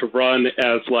time to run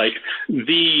as, like,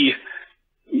 the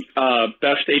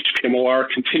best HPMOR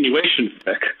continuation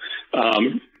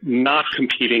fic, not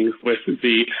competing with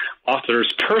the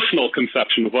author's personal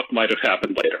conception of what might have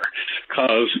happened later.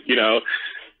 Because, you know,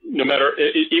 no matter,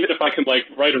 even if I can, like,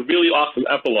 write a really awesome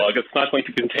epilogue, it's not going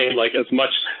to contain, like, as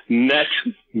much net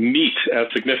meat as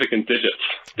significant digits,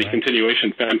 the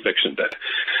continuation fan fiction did.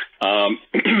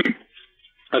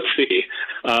 Let's see.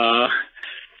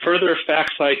 Further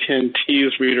facts I can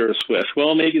tease readers with.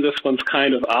 Well, maybe this one's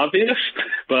kind of obvious,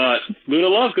 but Luna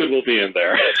Lovegood will be in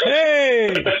there.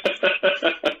 Hey!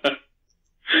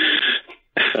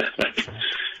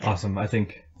 Awesome, I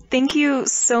think. Thank you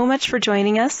so much for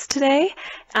joining us today.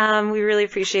 We really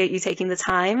appreciate you taking the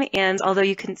time. And although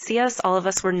you couldn't see us, all of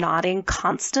us were nodding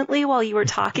constantly while you were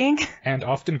talking. And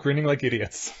often grinning like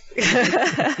idiots.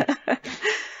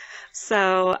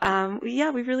 So,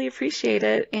 yeah, we really appreciate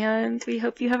it. And we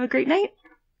hope you have a great night.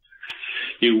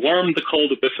 You warmed the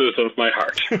cold abysses of my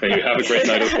heart. May you have a great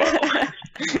night as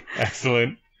well.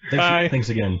 Excellent. Bye. Thanks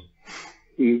again.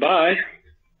 Bye.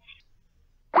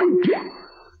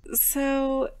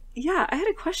 So, yeah, I had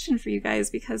a question for you guys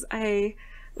because I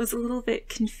was a little bit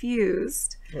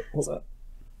confused. Hold up.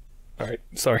 All right.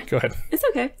 Sorry. Go ahead. It's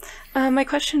okay. My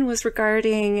question was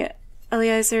regarding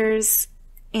Eliezer's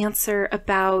answer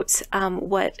about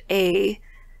what a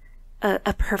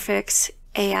perfect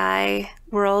AI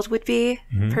world would be,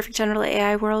 perfect general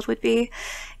AI world would be.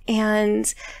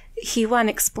 And he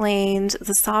explained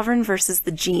the sovereign versus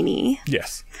the genie.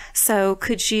 Yes. So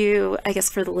could you, I guess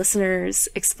for the listeners,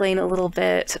 explain a little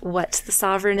bit what the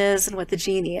sovereign is and what the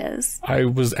genie is? I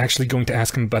was actually going to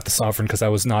ask him about the sovereign because I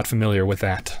was not familiar with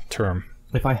that term.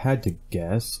 If I had to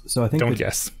guess, so I think... Don't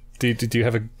guess. Do you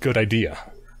have a good idea?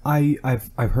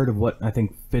 I've heard of what I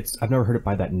think fits... I've never heard it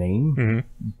by that name,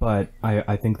 but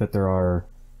I think that there are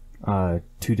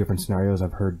two different scenarios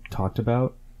I've heard talked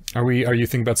about. Are you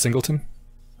thinking about Singleton?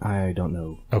 I don't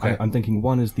know. Okay. I'm thinking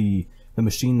one is the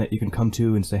machine that you can come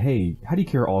to and say, hey, how do you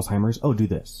cure Alzheimer's? Oh, do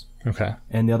this. Okay.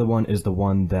 And the other one is the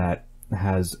one that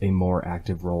has a more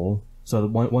active role. So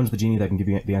one's the genie that can give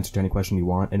you the answer to any question you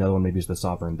want, and the other one maybe is the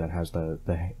sovereign that has the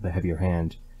heavier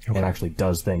hand and actually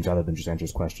does things rather than just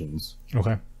answers questions.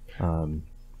 Okay.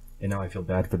 And now I feel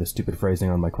bad for the stupid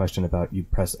phrasing on my question about you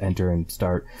press enter and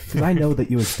start. Because I know that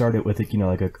you would start it with,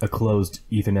 like a closed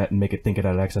Ethernet and make it think it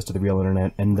had access to the real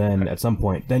internet, and then at some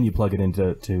point, then you plug it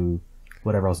into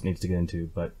whatever else it needs to get into.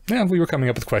 But yeah, we were coming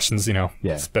up with questions,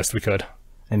 as best we could.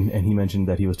 And he mentioned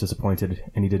that he was disappointed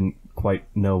and he didn't quite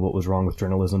know what was wrong with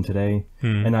journalism today.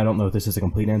 And I don't know if this is a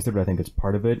complete answer, but I think it's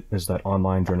part of it, is that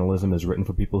online journalism is written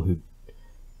for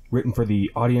for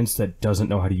the audience that doesn't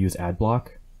know how to use ad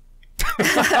block.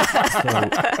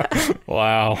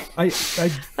 Wow.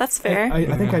 That's fair. I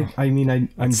think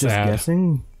I'm just sad.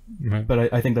 guessing,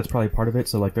 but I think that's probably part of it.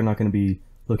 So like they're not going to be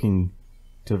looking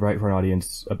to write for an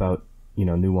audience about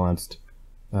nuanced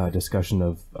discussion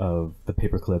of the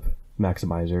paperclip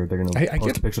maximizer. They're going to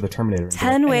post a picture of the Terminator.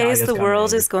 10 ways the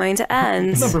world is going to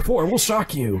end. Number 4, we'll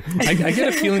shock you. I get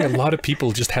a feeling a lot of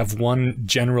people just have one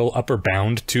general upper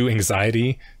bound to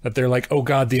anxiety, that they're like, oh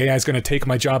God, the AI is going to take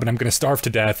my job and I'm going to starve to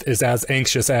death, is as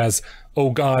anxious as, oh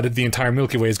God, the entire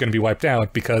Milky Way is going to be wiped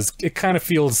out, because it kind of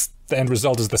feels the end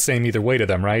result is the same either way to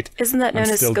them, right? Isn't that known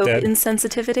as scope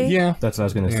insensitivity? Yeah. That's what I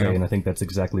was going to say, and I think that's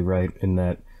exactly right, in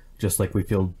that just like we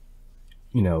feel,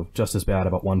 you know, just as bad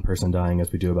about one person dying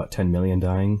as we do about 10 million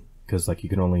dying, because like you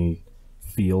can only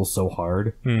feel so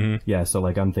hard. Yeah, so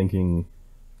like I'm thinking,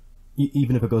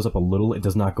 even if it goes up a little, it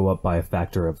does not go up by a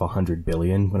factor of 100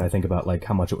 billion when I think about like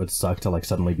how much it would suck to like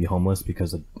suddenly be homeless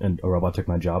because a robot took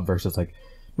my job, versus like,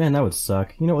 man, that would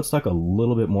suck. You know what would suck a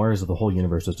little bit more is if the whole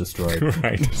universe was destroyed.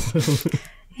 Right.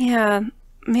 Yeah.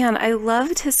 Man, I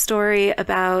loved his story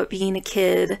about being a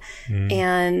kid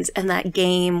and that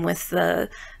game with the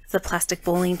plastic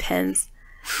bowling pins.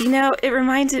 You know, it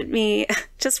reminded me,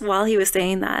 just while he was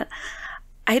saying that,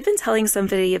 I had been telling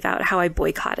somebody about how I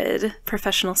boycotted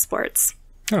professional sports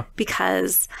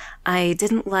because I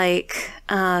didn't like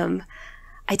how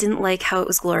it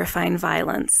was glorifying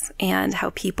violence and how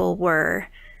people were,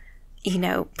 you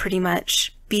know, pretty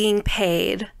much being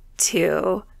paid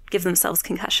to give themselves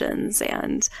concussions,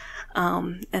 and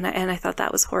I thought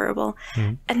that was horrible.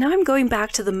 And now I'm going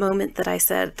back to the moment that I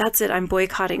said, that's it, I'm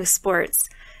boycotting sports.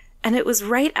 And it was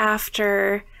right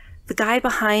after the guy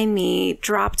behind me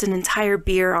dropped an entire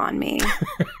beer on me.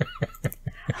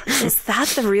 Is that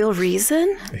the real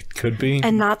reason? It could be.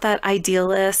 And not that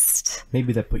idealist.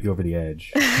 Maybe that put you over the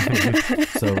edge.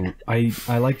 So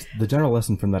I liked the general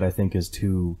lesson from that, I think, is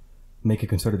to make a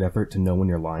concerted effort to know when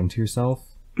you're lying to yourself.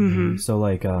 So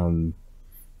like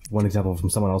one example from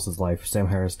someone else's life, Sam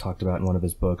Harris talked about in one of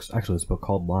his books, actually this book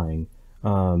called Lying,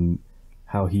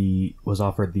 how he was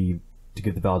offered to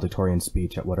give the valedictorian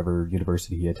speech at whatever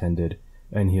university he attended,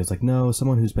 and he was like, no,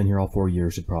 someone who's been here all 4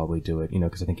 years should probably do it, you know,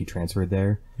 because I think he transferred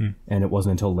there. And it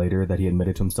wasn't until later that he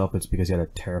admitted to himself it's because he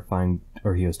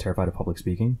was terrified of public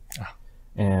speaking.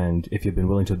 And if he had been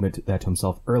willing to admit that to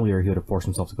himself earlier, he would have forced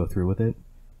himself to go through with it.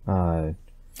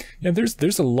 Yeah,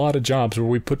 there's a lot of jobs where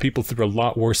we put people through a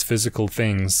lot worse physical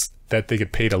things that they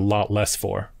get paid a lot less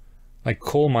for. Like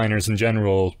coal miners in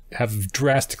general have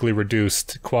drastically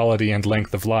reduced quality and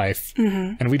length of life,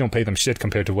 and we don't pay them shit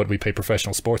compared to what we pay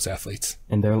professional sports athletes.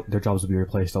 And their jobs will be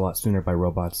replaced a lot sooner by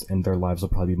robots, and their lives will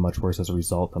probably be much worse as a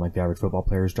result than like the average football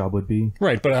player's job would be.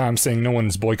 Right, but I'm saying no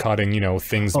one's boycotting, you know,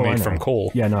 things made from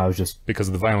coal. Yeah, no, I was just... because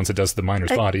of the violence it does to the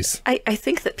miners' bodies. I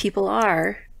think that people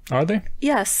are. Are they?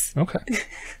 Yes. Okay.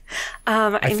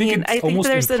 I think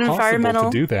there's an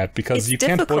environmental... to do that because you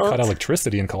can't boycott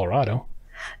electricity in Colorado.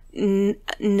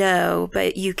 No,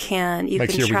 but you can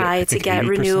try to get 80%?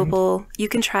 Renewable. You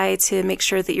can try to make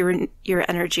sure that your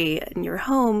energy in your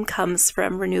home comes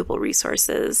from renewable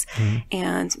resources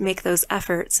and make those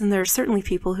efforts. And there are certainly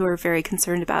people who are very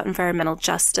concerned about environmental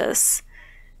justice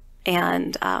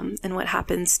and what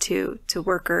happens to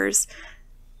workers.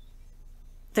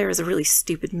 There was a really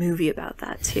stupid movie about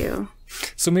that too.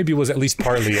 So maybe it was at least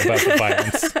partly about the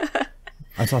violence.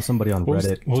 I saw somebody on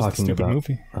Reddit talking about...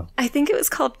 movie? Oh. I think it was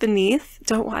called Beneath.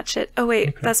 Don't watch it. Oh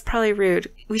wait, that's probably rude.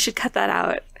 We should cut that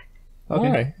out. Okay.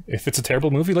 Why? If it's a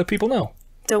terrible movie, let people know.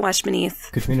 Don't watch Beneath.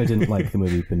 Katrina didn't like the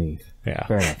movie Beneath. Yeah.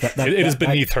 Fair enough. It is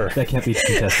beneath her. That can't be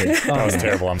contested. That was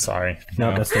terrible. I'm sorry.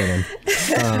 No, that's staying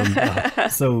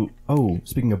in.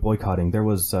 Speaking of boycotting, there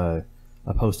was a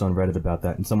post on Reddit about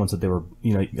that, and someone said they were,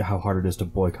 you know, how hard it is to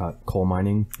boycott coal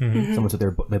mining. Someone said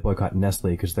they boycott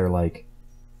Nestle because they're like,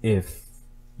 if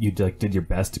you like did your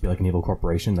best to be like an evil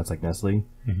corporation that's like Nestle,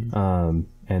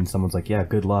 and someone's like, yeah,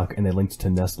 good luck, and they linked to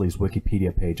Nestle's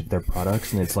Wikipedia page of their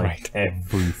products, and it's like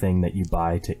everything that you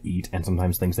buy to eat, and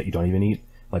sometimes things that you don't even eat,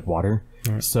 like water.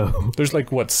 So there's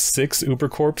like what 6 Uber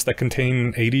Corps that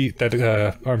contain 80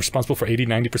 that are responsible for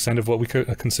 80-90% of what we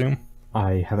consume.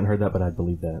 I haven't heard that, but I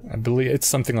believe that. I believe it's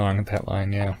something along that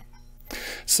line, yeah.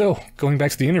 So, going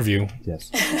back to the interview. Yes.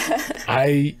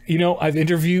 I've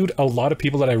interviewed a lot of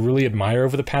people that I really admire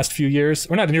over the past few years.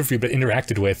 Or not interviewed, but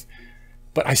interacted with.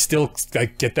 But I still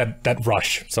get that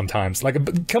rush sometimes.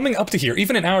 Like, coming up to here,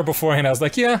 even an hour beforehand, I was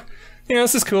like, yeah,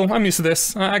 this is cool. I'm used to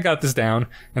this. I got this down.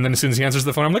 And then as soon as he answers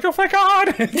the phone, I'm like, oh my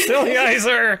god, it's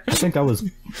Eliezer! I think I was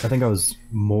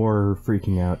more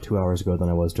freaking out 2 hours ago than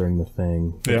I was during the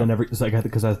thing. But then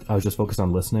because I was just focused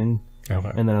on listening.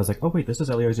 Okay. And then I was like, oh wait, this is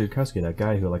Eliezer Yudkowsky, that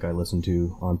guy who like I listen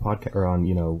to on podcast or on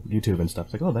YouTube and stuff.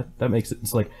 It's like, oh, that makes it.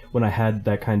 It's like when I had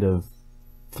that kind of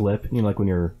flip, like when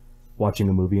you're watching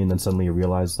a movie and then suddenly you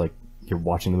realize like you're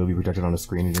watching the movie projected on a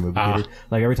screen in your movie theater.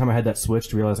 Like every time I had that switch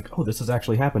to realize like, oh, this is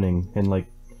actually happening, and like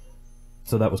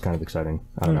So that was kind of exciting.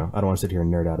 I don't know. I don't want to sit here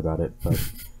and nerd out about it, but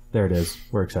there it is.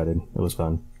 We're excited. It was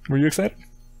fun. Were you excited?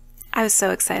 I was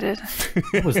so excited.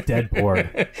 I was dead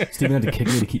bored. Steven had to kick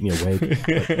me to keep me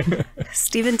awake.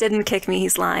 Steven didn't kick me.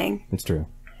 He's lying. It's true.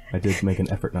 I did make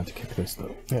an effort not to kick this,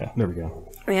 though. Yeah. There we go.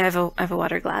 I mean, I have a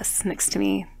water glass next to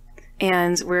me,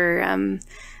 and we're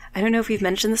I don't know if we've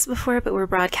mentioned this before, but we're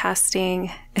broadcasting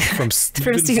from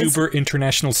Steven Zuber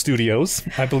International Studios,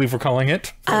 I believe we're calling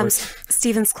it.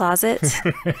 Steven's closet,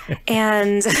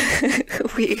 and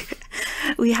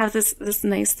we have this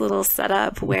nice little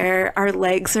setup where our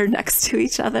legs are next to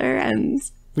each other, and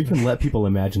we can let people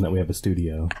imagine that we have a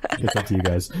studio. It's up to you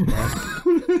guys.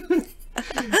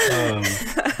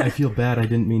 I feel bad. I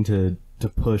didn't mean to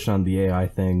push on the AI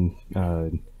thing.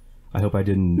 I hope I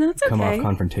didn't come off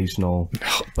confrontational.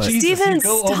 But Jesus, Steven, you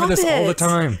go over this all the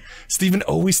time. Steven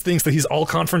always thinks that he's all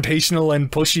confrontational and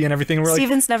pushy and everything. We're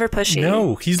Steven's never pushy.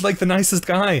 No, he's like the nicest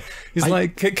guy. He's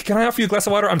like, can I offer you a glass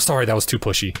of water? I'm sorry, that was too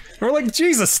pushy. And we're like,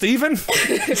 Jesus, Steven.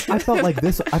 I felt like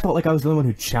I was the only one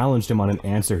who challenged him on an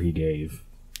answer he gave.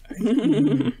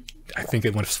 I think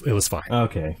it was fine.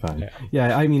 Okay, fine.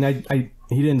 Yeah, I mean,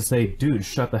 he didn't say, dude,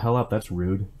 shut the hell up, that's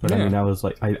rude. But I mean, I was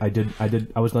like, I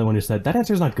was the only one who said, that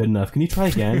answer's not good enough, can you try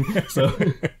again? So,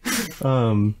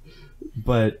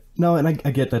 but, no, and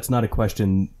I get that's not a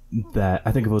question that,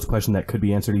 I think if it was a question that could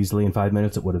be answered easily in 5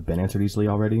 minutes, it would have been answered easily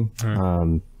already.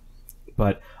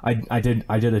 But I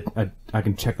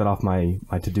can check that off my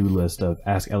to-do list of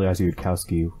ask Eliezer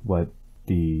Yudkowsky what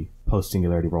the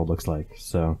post-singularity world looks like.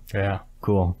 So, yeah.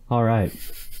 Cool. All right.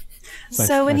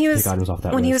 So when he was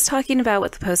talking about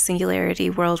what the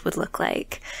post-singularity world would look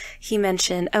like, he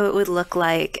mentioned, it would look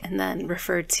like, and then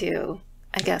referred to,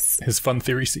 I guess, his fun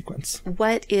theory sequence.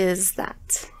 What is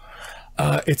that?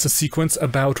 It's a sequence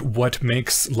about what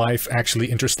makes life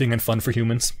actually interesting and fun for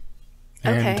humans.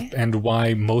 And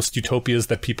why most utopias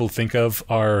that people think of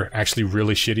are actually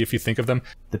really shitty if you think of them.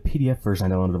 The PDF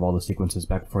version I downloaded of all the sequences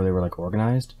back before they were like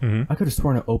organized. I could have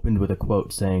sworn it opened with a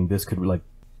quote saying this could like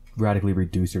radically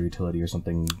reduce your utility or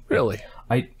something. Really?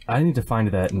 I need to find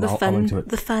that and I'll link to it.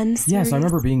 The fun series. Yes, I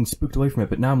remember being spooked away from it,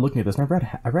 but now I'm looking at this and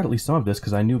I read at least some of this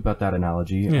because I knew about that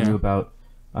analogy. I knew about,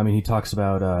 I mean, he talks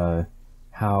about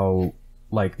how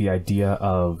like the idea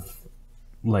of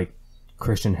like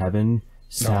Christian heaven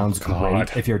sounds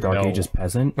great if you're a Dark Ages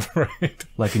peasant. Right.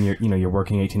 Like, and you're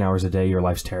working 18 hours a day, your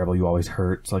life's terrible, you always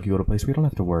hurt. It's like you go to a place where you don't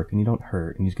have to work, and you don't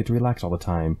hurt, and you just get to relax all the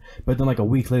time. But then, like, a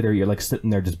week later, you're, like,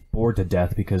 sitting there just bored to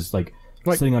death because, like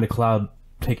sitting on a cloud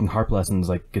taking harp lessons,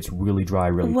 like, gets really dry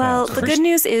really fast. The good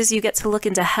news is you get to look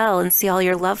into hell and see all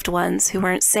your loved ones who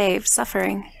weren't saved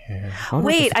suffering. Yeah.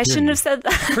 Wait, I shouldn't have said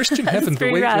that. Christian heaven,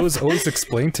 the way it was always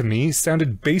explained to me,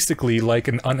 sounded basically like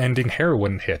an unending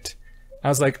heroin hit. I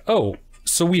was like, oh,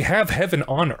 so we have heaven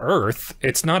on Earth.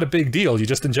 It's not a big deal. You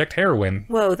just inject heroin.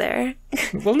 Whoa there.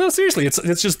 Well, no, seriously.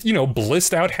 It's just,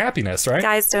 blissed out happiness, right?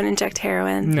 Guys, don't inject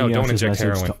heroin. No, don't inject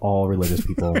heroin. To all religious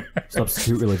people.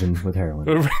 Substitute religion with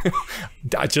heroin.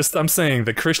 I'm saying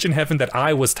the Christian heaven that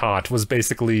I was taught was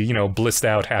basically, blissed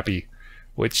out happy,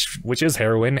 which is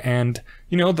heroin. And,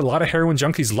 a lot of heroin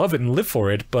junkies love it and live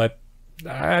for it. But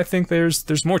I think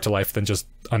there's more to life than just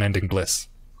unending bliss.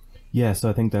 Yeah, so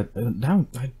I think that now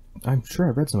I'm sure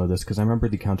I've read some of this because I remember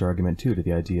the counter-argument, too, to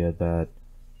the idea that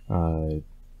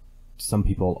some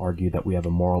people argue that we have a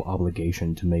moral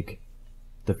obligation to make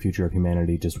the future of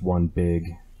humanity just one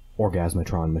big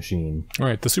orgasmatron machine.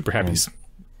 Right, the super happies.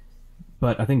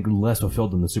 But I think less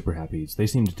fulfilled than the super happies. They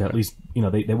seemed to at least,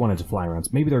 they wanted to fly around.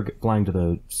 Maybe they're flying to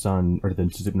the sun or to the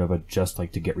supernova just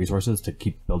like to get resources to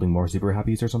keep building more super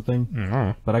happies or something.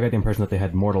 But I got the impression that they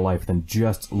had more to life than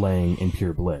just laying in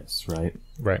pure bliss, right?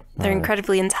 Right. They're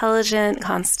incredibly intelligent,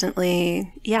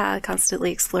 constantly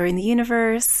exploring the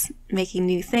universe, making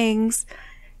new things,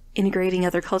 integrating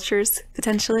other cultures,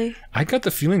 potentially. I got the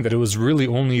feeling that it was really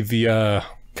only the,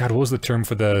 God, what was the term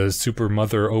for the super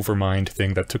mother overmind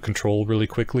thing that took control really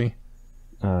quickly?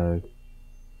 The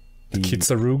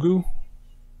Kitsarugu?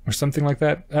 Or something like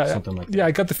that? Something like that. Yeah,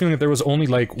 I got the feeling that there was only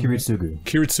like...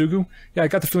 Kiritsugu? Yeah, I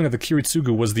got the feeling that the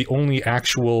Kiritsugu was the only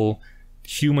actual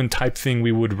human type thing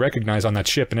we would recognize on that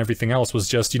ship, and everything else was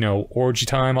just, orgy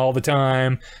time all the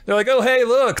time. They're like, oh, hey,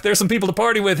 look, there's some people to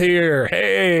party with here.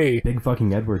 Hey! Big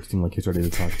fucking Edward seemed like he's ready to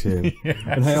talk, too. Yes.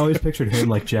 And I always pictured him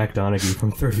like Jack Donaghy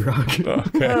from 30 Rock.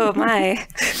 Okay. Oh, my.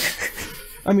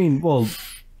 I mean, well,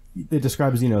 it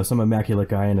describes, some immaculate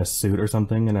guy in a suit or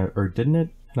something, or didn't it?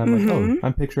 And I'm like, oh,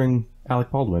 I'm picturing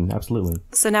Alec Baldwin, absolutely.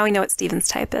 So now we know what Steven's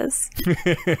type is.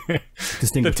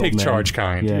 The take charge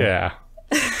kind, yeah.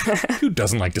 Who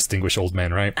doesn't like distinguished old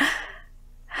men, right?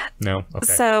 No. Okay.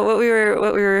 So what we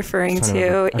were referring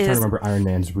to I'm trying to is remember Iron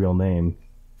Man's real name.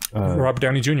 Robert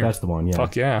Downey Jr. That's the one. Yeah.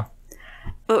 Fuck yeah.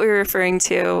 what we were referring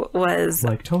to was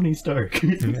Like Tony Stark.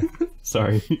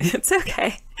 Sorry. it's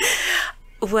okay.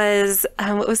 Was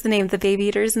what was the name? The Baby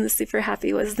Eaters and the Super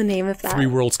Happy was the name of that. Three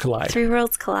Worlds Collide. Three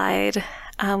Worlds Collide,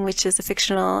 which is a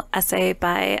fictional essay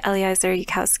by Eliezer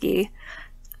Yudkowsky,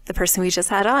 the person we just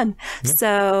had on. Yeah.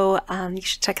 So you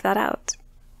should check that out.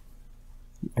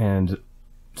 And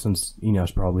since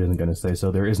Eneasz probably isn't going to say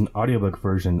so, there is an audiobook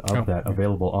version of that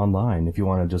available online if you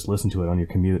want to just listen to it on your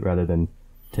commute rather than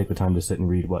take the time to sit and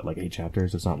read, like 8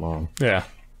 chapters? It's not long. Yeah.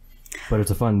 But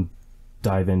it's a fun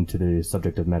dive into the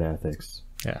subject of metaethics.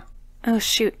 Yeah. Oh,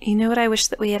 shoot. You know what I wish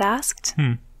that we had asked?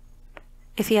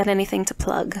 If he had anything to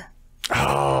plug.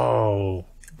 Oh.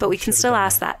 But we can still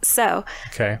ask that. So,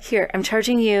 okay. Here, I'm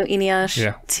charging you,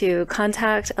 Eneasz, to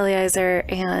contact Eliezer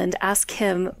and ask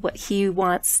him what he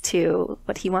wants to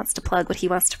plug, what he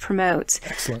wants to promote.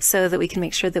 Excellent. So that we can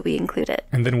make sure that we include it.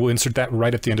 And then we'll insert that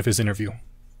right at the end of his interview.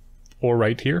 Or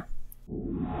right here.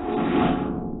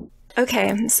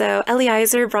 Okay, so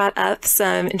Eliezer brought up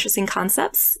some interesting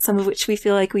concepts, some of which we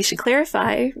feel like we should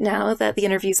clarify now that the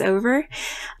interview's over.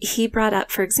 He brought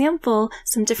up, for example,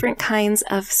 some different kinds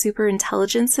of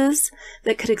superintelligences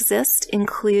that could exist,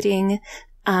 including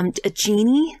a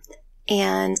genie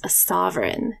and a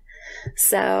sovereign.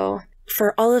 So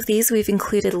for all of these, we've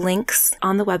included links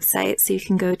on the website, so you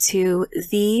can go to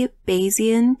the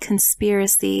Bayesian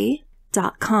Conspiracy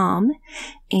 .com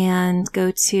and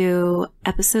go to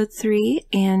episode 3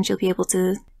 and you'll be able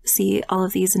to see all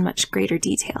of these in much greater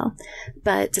detail.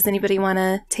 But does anybody want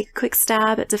to take a quick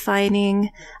stab at defining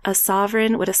a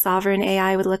sovereign, what a sovereign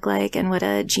AI would look like and what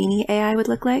a genie AI would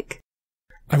look like?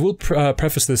 I will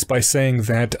preface this by saying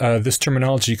that this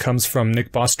terminology comes from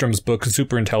Nick Bostrom's book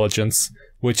Superintelligence,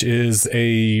 which is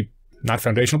a not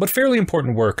foundational but fairly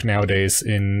important work nowadays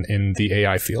in the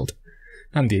AI field.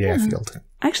 Not in the AI field.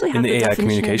 I actually have in the AI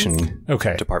definitions.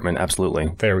 communication department,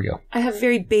 absolutely. There we go. I have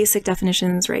very basic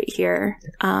definitions right here.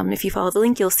 If you follow the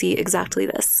link, you'll see exactly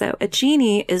this. So a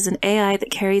genie is an AI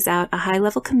that carries out a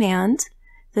high-level command,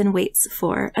 then waits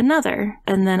for another.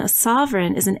 And then a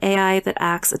sovereign is an AI that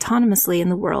acts autonomously in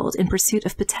the world in pursuit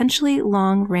of potentially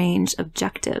long-range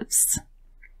objectives.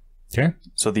 Okay.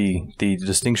 So the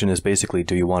distinction is basically,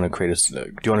 do you want to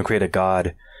create a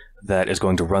god that is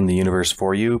going to run the universe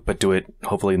for you, but do it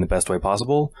hopefully in the best way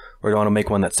possible? Or do you want to make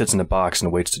one that sits in a box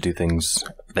and waits to do things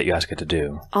that you ask it to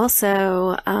do?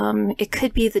 Also, it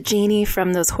could be the genie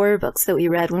from those horror books that we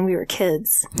read when we were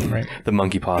kids. Right. The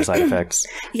monkey paw side effects.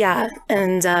 Yeah,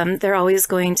 and they're always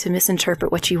going to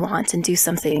misinterpret what you want and do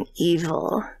something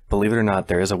evil. Believe it or not,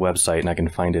 there is a website, and I can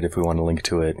find it if we want to link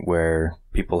to it, where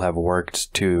people have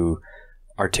worked to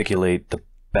articulate the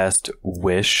best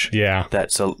wish. Yeah.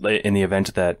 That so in the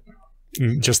event that,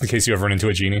 just in case you ever run into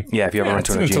a genie. Yeah, if you ever run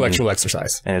into a genie. It's an intellectual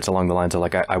exercise. And it's along the lines of,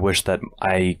 like, I wish that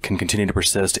I can continue to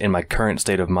persist in my current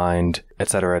state of mind, et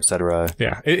cetera, et cetera.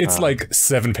 Yeah, it's like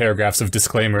 7 paragraphs of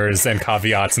disclaimers and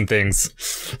caveats and things.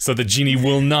 So the genie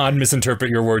will not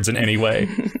misinterpret your words in any way.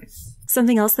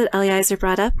 Something else that Eliezer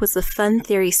brought up was the fun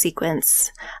theory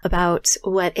sequence about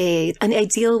what an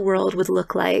ideal world would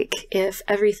look like if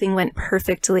everything went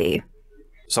perfectly.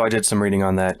 So I did some reading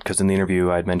on that, because in the interview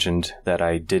I'd mentioned that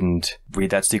I didn't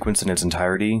read that sequence in its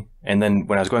entirety. And then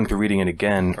when I was going through reading it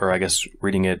again, or I guess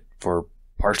reading it for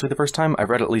partially the first time, I've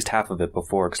read at least half of it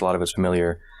before, because a lot of it's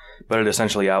familiar. But it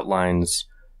essentially outlines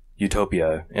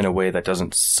utopia in a way that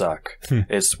doesn't suck.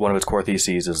 It's one of its core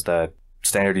theses is that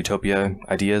standard utopia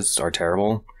ideas are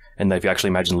terrible, and that if you actually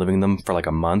imagine living them for like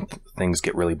a month, things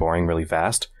get really boring really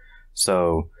fast.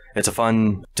 So it's a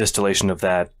fun distillation of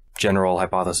that general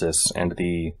hypothesis, and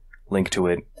the link to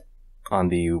it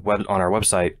on our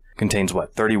website contains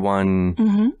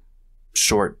 31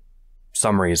 short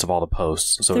summaries of all the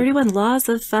posts. So 31 laws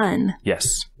of fun.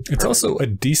 Yes. It's also a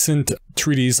decent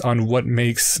treatise on what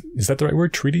makes, is that the right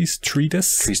word? Treatise?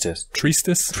 Treatise.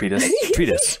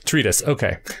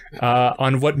 Okay.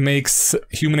 On what makes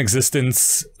human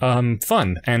existence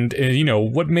fun, and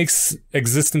what makes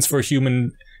existence for a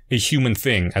human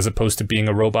thing as opposed to being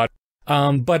a robot.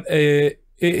 But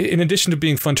in addition to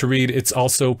being fun to read, it's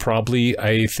also probably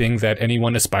a thing that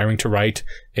anyone aspiring to write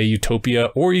a utopia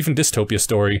or even dystopia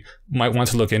story might want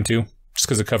to look into, just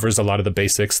because it covers a lot of the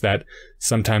basics that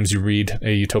sometimes you read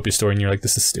a utopia story and you're like,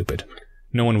 this is stupid.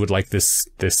 No one would like this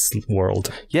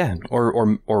world. Yeah,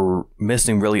 or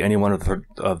missing really any one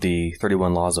of the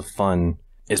 31 laws of fun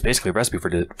is basically a recipe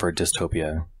for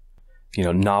dystopia.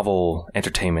 Novel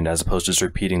entertainment as opposed to just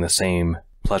repeating the same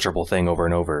pleasurable thing over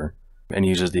and over. And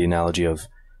uses the analogy of,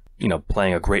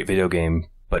 playing a great video game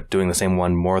but doing the same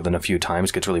one more than a few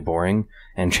times gets really boring,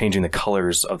 and changing the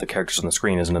colors of the characters on the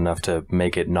screen isn't enough to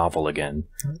make it novel again.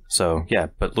 So yeah,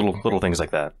 but little things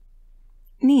like that.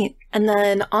 Neat. And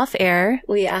then off air,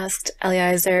 we asked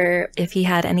Eliezer if he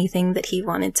had anything that he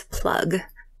wanted to plug.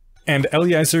 And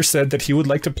Eliezer said that he would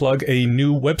like to plug a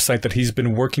new website that he's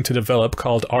been working to develop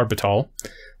called Arbital.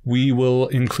 We will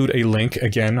include a link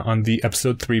again on the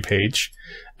episode 3 page.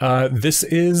 This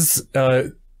is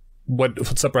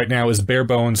what's up right now is bare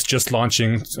bones, just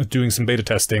launching, doing some beta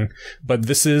testing. But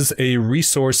this is a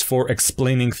resource for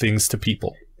explaining things to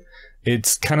people.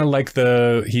 It's kind of like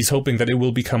he's hoping that it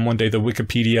will become one day the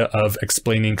Wikipedia of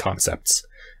explaining concepts.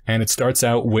 And it starts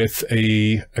out with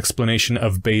a explanation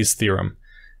of Bayes' theorem.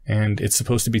 And it's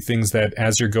supposed to be things that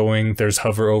as you're going, there's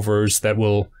hover-overs that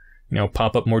will,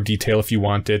 pop up more detail if you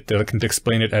want it. They can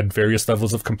explain it at various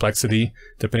levels of complexity,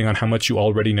 depending on how much you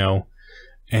already know.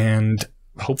 And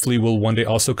hopefully we'll one day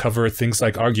also cover things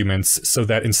like arguments, so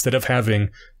that instead of having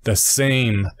the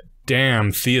same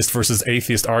damn theist versus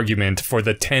atheist argument for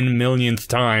the 10 millionth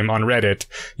time on Reddit,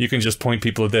 you can just point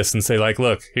people at this and say, like,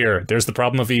 look, there's the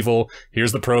problem of evil,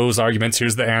 here's the pros arguments,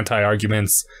 here's the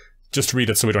anti-arguments. Just read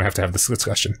it so we don't have to have this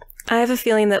discussion. I have a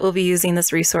feeling that we'll be using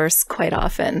this resource quite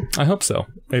often. I hope so.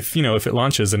 If it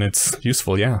launches and it's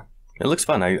useful, yeah. It looks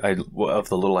fun. I of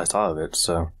the little I saw of it,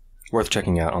 so worth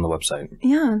checking out on the website.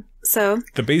 Yeah. So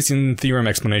the Bayesian theorem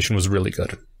explanation was really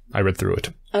good. I read through it.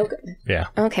 Oh, good. Yeah.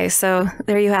 Okay, so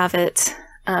there you have it.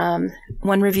 1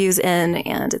 review's in,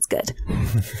 and it's good.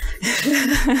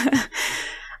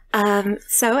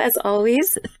 So as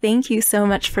always, thank you so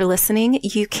much for listening.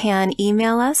 You can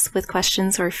email us with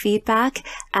questions or feedback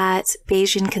at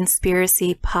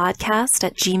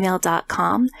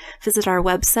BayesianConspiracyPodcast@gmail.com. Visit our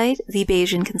website,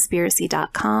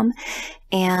 thebayesianconspiracy.com,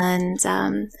 and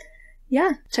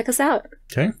check us out.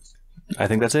 Okay. I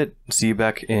think that's it. See you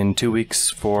back in 2 weeks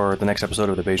for the next episode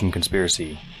of the Bayesian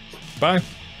Conspiracy. Bye.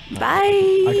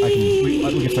 Bye. We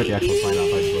can start the actual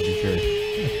sign-off.